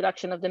after the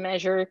introduction of the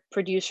measure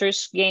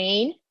producers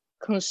gain,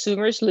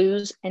 consumers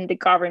lose, and the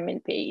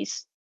government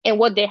pays. And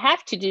what they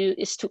have to do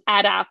is to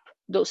add up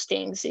those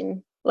things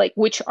in like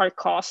which are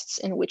costs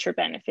and which are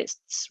benefits,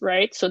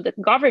 right? So the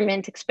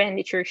government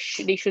expenditure,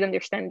 they should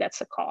understand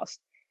that's a cost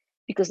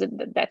because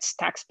that's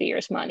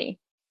taxpayers' money.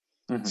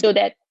 Mm-hmm. So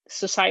that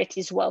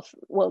society's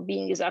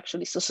well-being is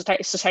actually, so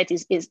society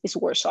is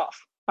worse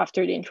off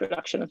after the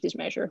introduction of this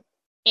measure.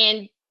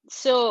 And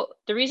so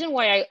the reason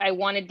why I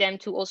wanted them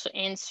to also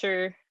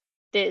answer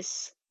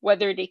this,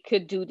 whether they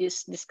could do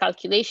this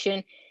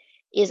calculation,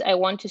 is I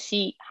want to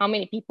see how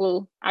many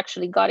people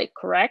actually got it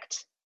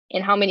correct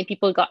and how many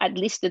people got at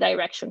least the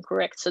direction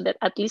correct, so that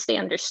at least they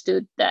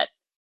understood that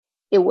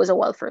it was a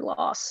welfare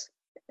loss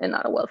and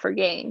not a welfare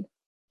gain.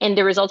 And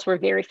the results were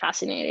very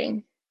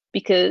fascinating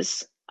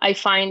because I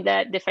find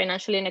that the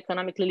financially and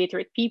economically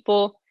literate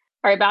people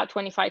are about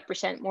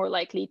 25% more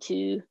likely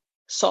to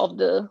solve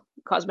the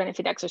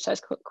cost-benefit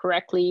exercise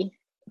correctly,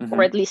 mm-hmm.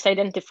 or at least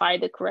identify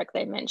the correct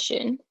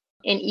dimension,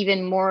 and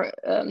even more,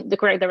 the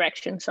correct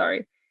direction,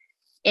 sorry.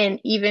 And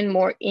even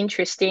more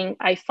interesting,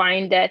 I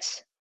find that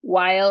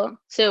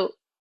the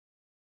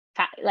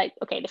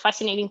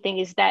fascinating thing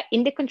is that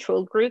in the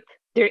control group,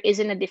 there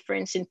isn't a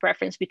difference in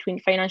preference between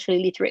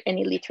financially literate and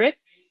illiterate.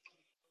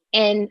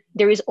 And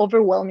there is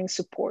overwhelming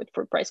support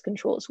for price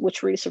controls,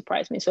 which really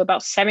surprised me. So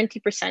about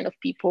 70% of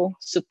people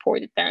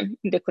supported them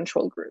in the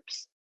control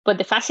groups. But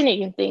the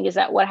fascinating thing is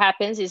that what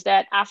happens is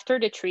that after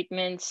the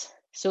treatments,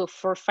 so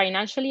for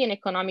financially and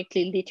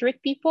economically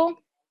literate people,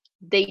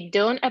 they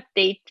don't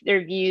update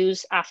their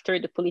views after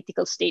the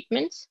political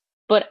statements,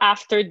 but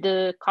after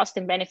the cost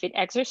and benefit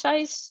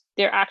exercise,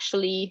 they're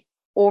actually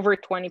over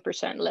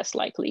 20% less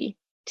likely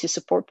to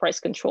support price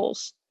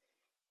controls.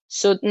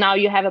 So now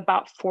you have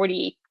about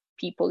 48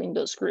 people in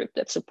those groups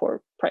that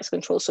support price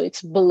control. So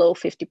it's below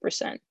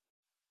 50%.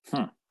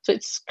 So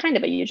it's kind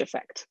of a huge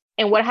effect.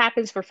 And what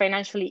happens for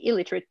financially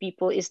illiterate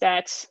people is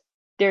that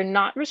they're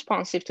not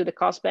responsive to the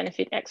cost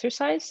benefit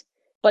exercise,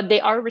 but they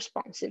are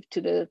responsive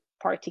to the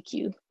party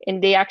cue.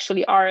 And they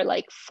actually are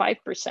like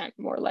 5%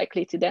 more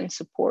likely to then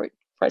support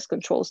price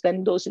controls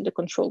than those in the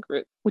control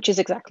group, which is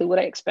exactly what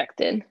I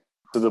expected.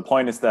 So the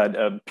point is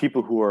that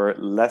people who are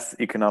less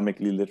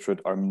economically literate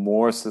are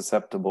more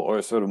susceptible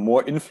or sort of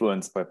more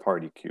influenced by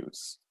party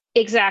cues.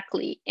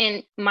 Exactly.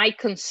 And my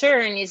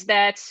concern is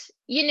that,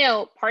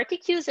 party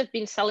cues have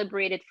been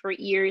celebrated for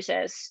years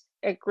as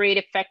a great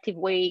effective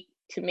way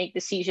to make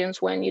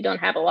decisions when you don't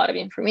have a lot of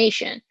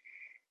information.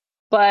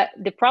 But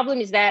the problem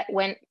is that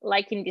when,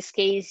 like in this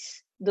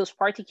case, those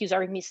party cues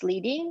are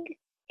misleading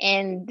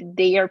and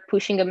they are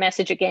pushing a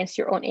message against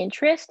your own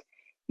interest,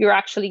 you're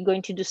actually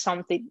going to do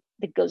something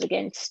that goes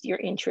against your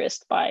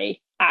interest by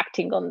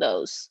acting on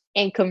those.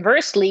 And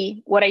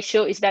conversely, what I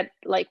show is that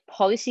like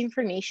policy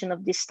information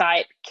of this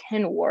type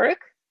can work,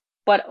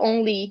 but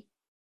only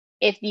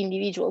if the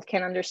individual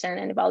can understand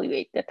and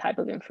evaluate that type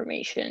of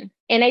information.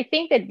 And I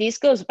think that this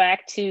goes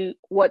back to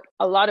what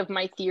a lot of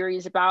my theory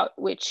is about,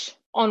 which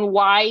on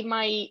why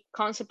my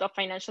concept of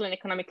financial and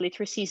economic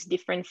literacy is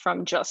different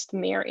from just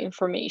mere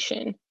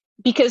information.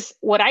 Because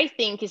what I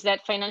think is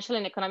that financial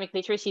and economic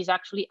literacy is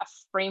actually a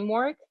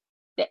framework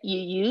that you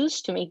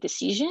use to make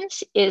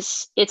decisions.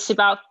 It's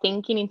about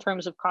thinking in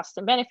terms of cost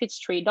and benefits,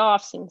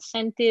 trade-offs,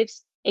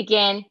 incentives.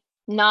 Again,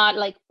 not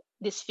like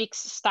this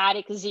fixed,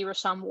 static,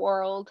 zero-sum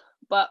world,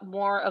 but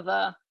more of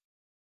a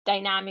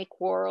dynamic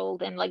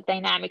world and like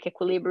dynamic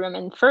equilibrium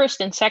and first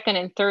and second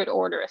and third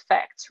order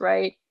effects,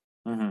 right?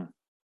 Mm-hmm.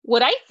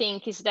 What I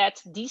think is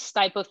that this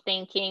type of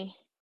thinking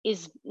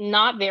is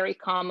not very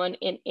common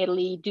in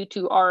Italy due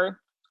to our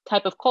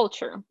type of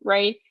culture,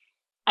 right?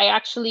 I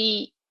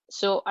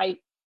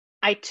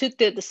took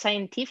the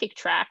scientific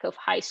track of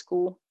high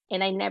school,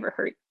 and I never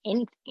heard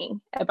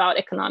anything about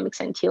economics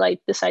until I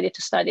decided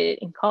to study it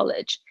in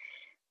college.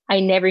 I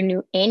never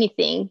knew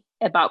anything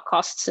about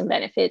costs and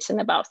benefits and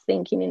about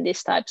thinking in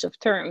these types of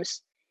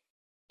terms.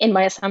 And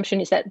my assumption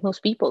is that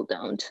most people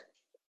don't.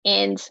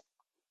 And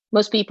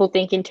most people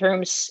think in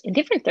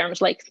different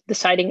terms, like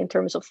deciding in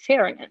terms of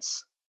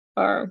fairness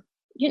or,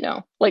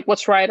 like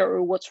what's right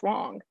or what's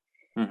wrong.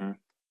 Mm-hmm.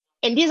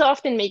 And this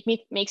often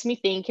makes me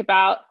think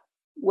about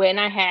when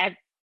I had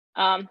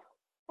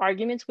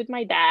arguments with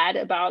my dad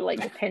about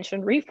like the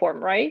pension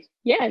reform, right?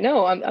 Yeah,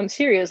 no, I'm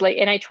serious. Like,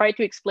 and I try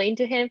to explain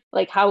to him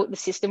like how the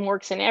system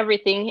works and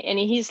everything. And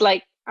he's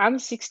like, I'm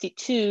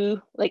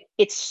 62. Like,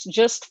 it's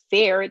just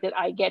fair that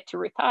I get to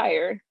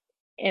retire.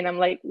 And I'm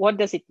like, what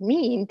does it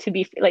mean to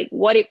be like,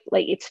 what if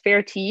like it's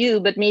fair to you,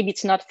 but maybe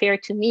it's not fair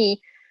to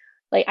me?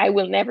 Like, I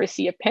will never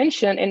see a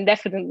pension, and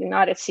definitely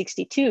not at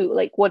 62.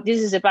 Like, what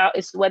this is about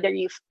is whether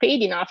you've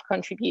paid enough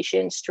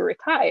contributions to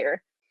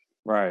retire.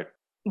 Right.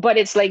 But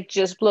it's like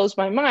just blows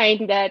my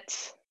mind that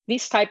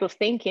this type of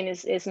thinking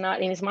is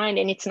not in his mind,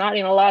 and it's not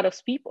in a lot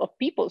of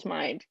people's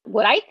mind.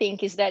 What I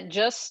think is that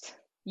just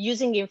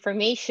using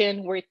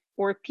information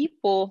where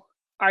people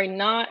are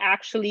not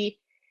actually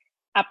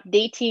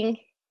updating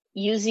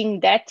using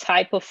that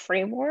type of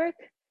framework,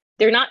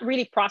 they're not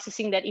really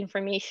processing that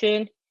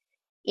information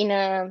in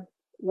a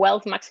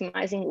wealth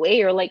maximizing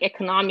way or like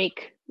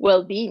economic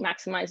well-being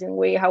maximizing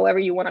way, however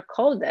you want to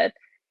call that,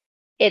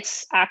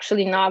 it's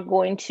actually not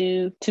going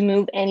to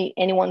move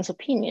anyone's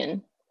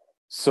opinion.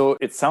 So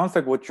it sounds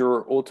like what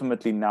you're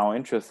ultimately now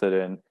interested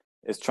in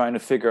is trying to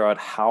figure out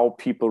how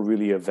people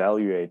really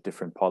evaluate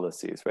different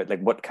policies, right?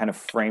 Like what kind of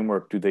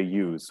framework do they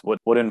use?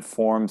 What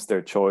informs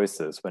their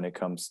choices when it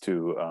comes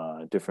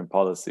to different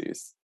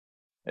policies?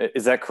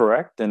 Is that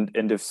correct?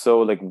 And if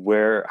so, like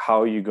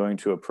how are you going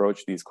to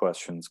approach these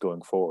questions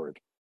going forward?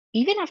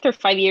 Even after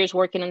 5 years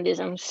working on this,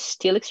 I'm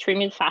still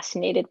extremely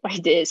fascinated by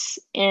this.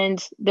 And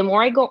the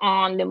more I go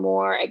on, the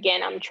more,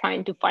 again, I'm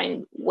trying to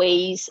find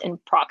ways and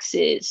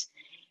proxies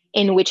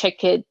in which I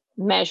could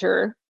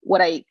measure what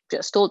I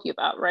just told you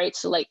about, right?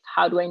 So like,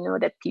 how do I know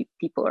that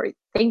people are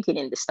thinking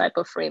in this type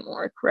of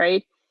framework,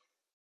 right?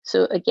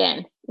 So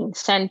again,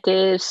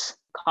 incentives,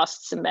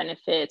 costs and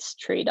benefits,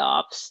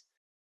 trade-offs.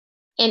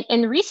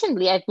 And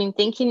recently I've been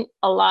thinking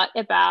a lot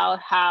about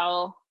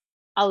how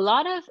a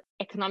lot of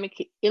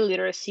economic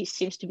illiteracy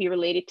seems to be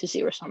related to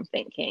zero-sum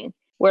thinking,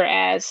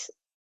 whereas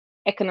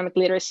economic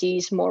literacy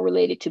is more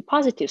related to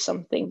positive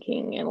sum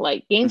thinking and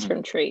like gains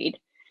from trade.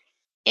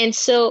 And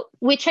so,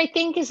 which I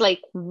think is like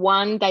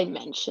one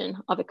dimension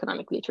of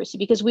economic literacy,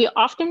 because we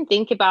often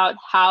think about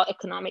how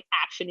economic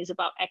action is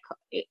about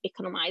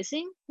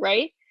economizing,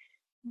 right?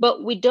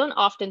 But we don't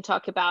often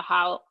talk about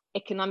how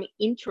economic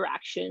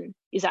interaction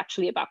is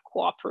actually about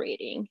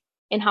cooperating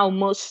and how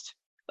most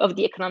of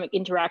the economic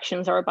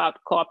interactions are about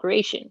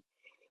cooperation.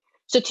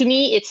 So to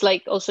me, it's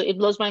like also, it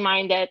blows my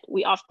mind that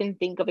we often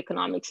think of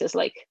economics as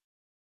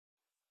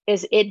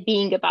it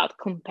being about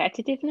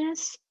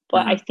competitiveness,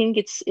 but I think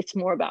it's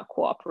more about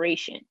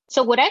cooperation.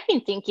 So what I've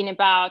been thinking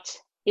about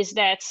is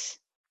that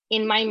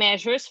in my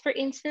measures, for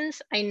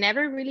instance, I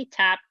never really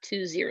tapped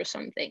to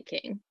zero-sum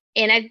thinking.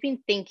 And I've been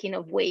thinking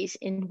of ways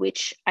in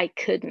which I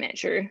could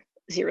measure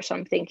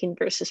zero-sum thinking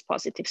versus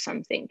positive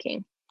sum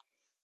thinking.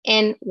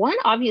 And one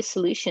obvious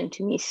solution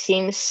to me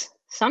seems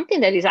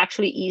something that is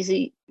actually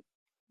easy,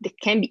 that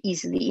can be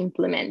easily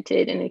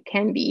implemented, and it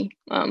can be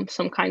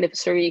some kind of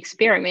survey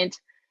experiment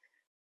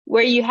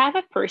where you have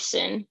a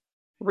person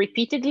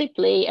repeatedly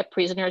play a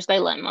prisoner's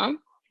dilemma,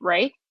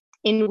 right?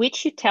 In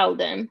which you tell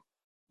them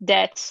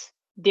that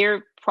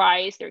their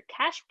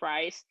cash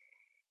prize,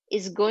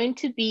 is going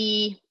to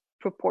be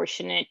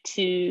proportionate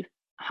to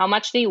how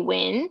much they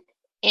win.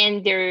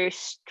 And their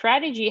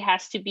strategy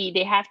has to be,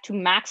 they have to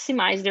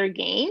maximize their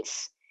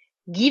gains,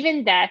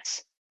 given that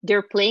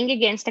they're playing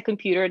against a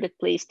computer that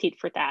plays tit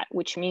for tat,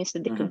 which means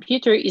that the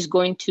computer is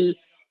going to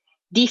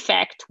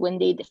defect when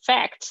they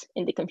defect,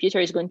 and the computer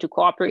is going to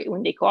cooperate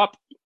when they cooperate.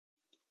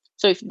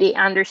 So if they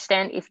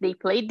understand, if they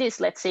played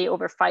this, let's say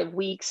over 5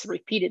 weeks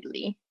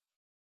repeatedly,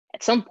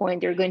 at some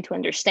point they're going to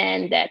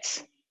understand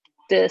that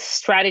the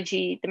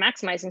strategy, the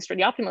maximizing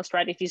strategy, the optimal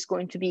strategy is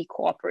going to be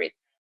cooperate,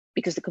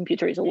 because the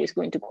computer is always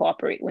going to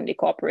cooperate when they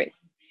cooperate.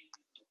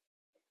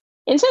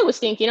 And so I was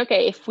thinking,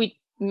 okay, if we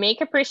make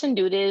a person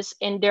do this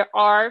and there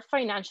are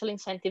financial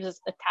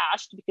incentives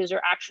attached because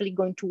they're actually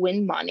going to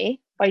win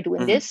money by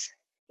doing this,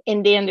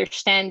 and they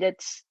understand that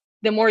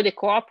the more they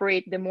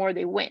cooperate, the more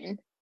they win.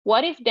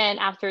 What if then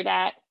after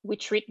that, we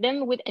treat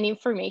them with an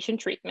information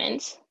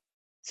treatment?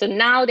 So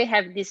now they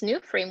have this new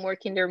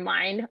framework in their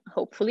mind,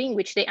 hopefully, in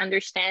which they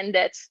understand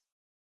that,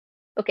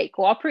 okay,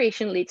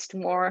 cooperation leads to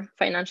more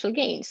financial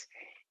gains.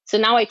 So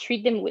now I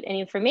treat them with an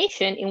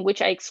information in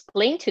which I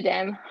explain to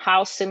them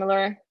how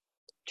similar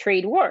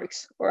trade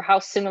works, or how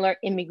similar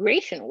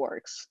immigration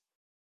works,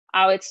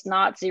 how it's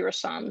not zero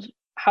sum,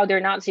 how they're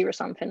not zero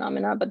sum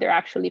phenomena, but they're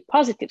actually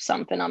positive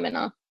sum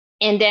phenomena.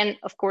 And then,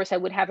 of course, I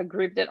would have a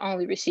group that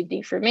only received the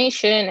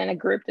information, and a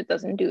group that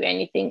doesn't do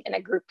anything, and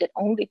a group that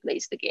only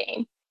plays the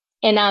game.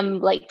 And I'm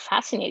like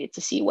fascinated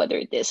to see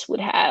whether this would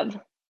have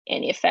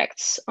any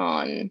effects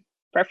on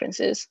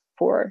preferences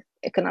for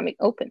economic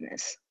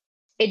openness.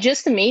 It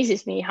just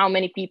amazes me how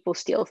many people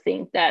still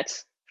think that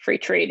free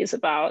trade is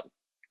about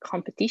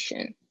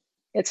competition.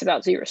 It's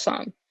about zero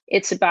sum.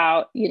 It's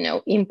about,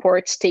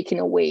 imports taking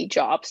away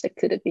jobs that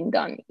could have been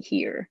done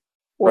here,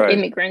 or Right.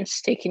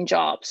 immigrants taking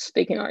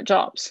our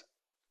jobs.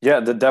 Yeah,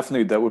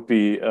 that would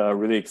be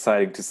really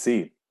exciting to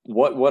see.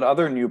 What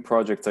other new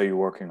projects are you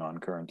working on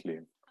currently?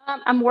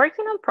 I'm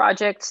working on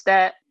projects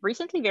that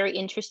recently very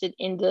interested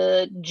in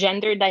the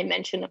gender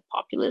dimension of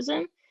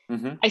populism.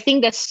 Mm-hmm. I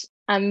think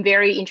I'm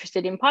very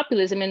interested in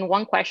populism. And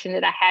one question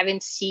that I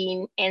haven't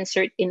seen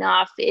answered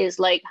enough is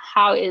like,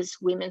 how is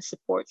women's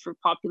support for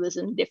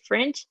populism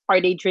different?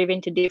 Are they driven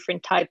to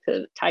different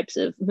types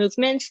of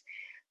movements?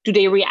 Do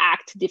they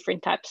react to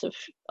different types of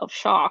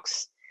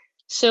shocks?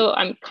 So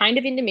I'm kind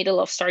of in the middle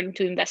of starting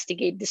to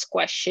investigate this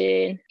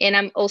question. And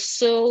I'm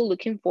also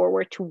looking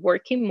forward to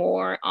working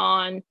more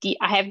on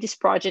I have this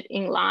project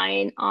in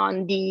line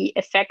on the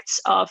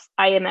effects of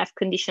IMF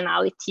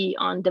conditionality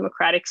on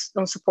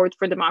support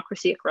for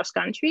democracy across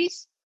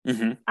countries.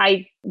 Mm-hmm.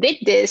 I did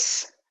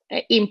this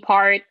in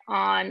part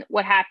on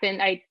what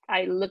happened. I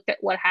looked at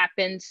what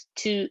happened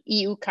to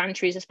EU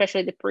countries,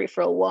 especially the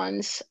peripheral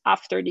ones,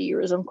 after the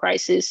Eurozone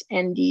crisis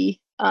and the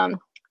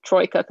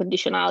Troika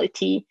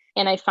conditionality.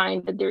 And I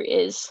find that there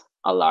is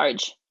a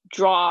large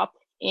drop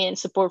in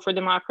support for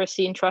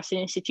democracy and trust in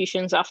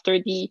institutions after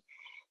the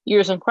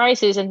Eurozone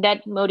crisis. And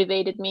that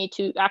motivated me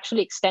to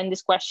actually extend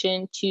this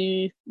question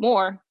to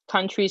more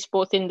countries,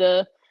 both in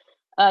the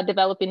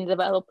developed and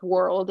developed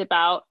world,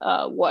 about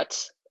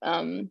what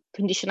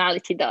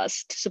conditionality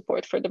does to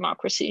support for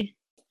democracy.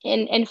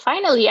 And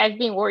finally, I've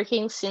been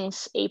working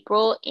since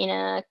April in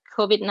a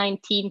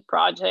COVID-19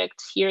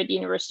 project here at the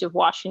University of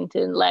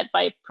Washington, led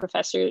by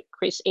Professor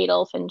Chris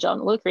Adolph and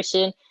John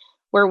Wilkerson,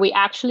 where we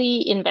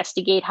actually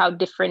investigate how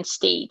different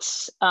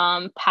states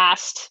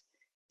passed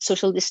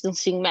social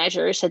distancing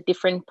measures at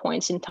different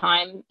points in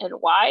time and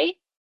why.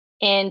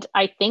 And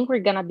I think we're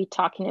going to be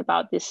talking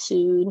about this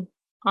soon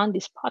on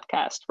this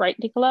podcast, right,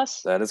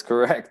 Nicholas? That is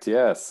correct,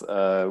 yes.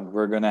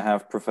 We're going to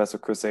have Professor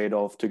Chris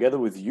Adolph together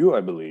with you,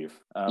 I believe.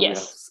 Yes. We have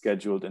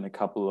scheduled in a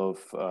couple of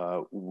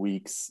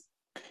weeks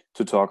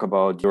to talk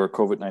about your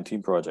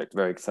COVID-19 project.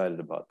 Very excited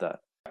about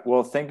that.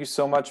 Well, thank you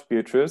so much,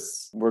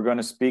 Beatrice. We're going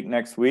to speak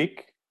next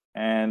week,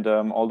 and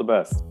all the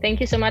best. Thank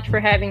you so much for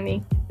having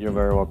me. You're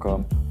very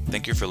welcome.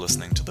 Thank you for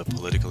listening to the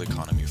Political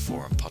Economy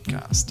Forum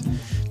podcast.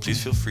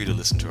 Please feel free to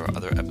listen to our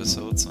other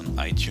episodes on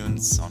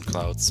iTunes,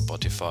 SoundCloud,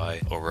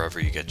 Spotify, or wherever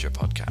you get your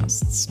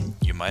podcasts.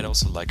 You might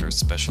also like our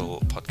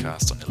special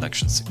podcast on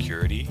election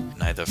security,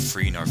 Neither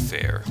Free Nor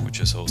Fair, which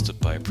is hosted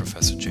by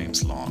Professor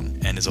James Long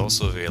and is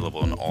also available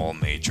on all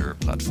major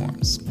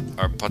platforms.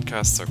 Our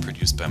podcasts are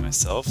produced by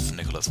myself,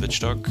 Nicholas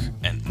Wittstock,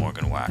 and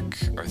Morgan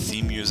Wack. Our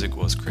theme music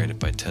was created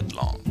by Ted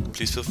Long.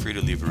 Please feel free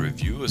to leave a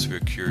review, as we're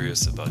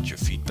curious about your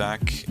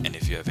feedback, and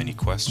if you have any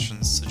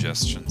questions,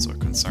 suggestions, or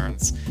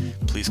concerns,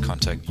 please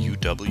contact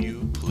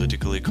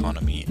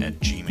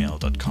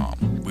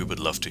uwpoliticaleconomy@gmail.com. We would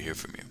love to hear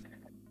from you.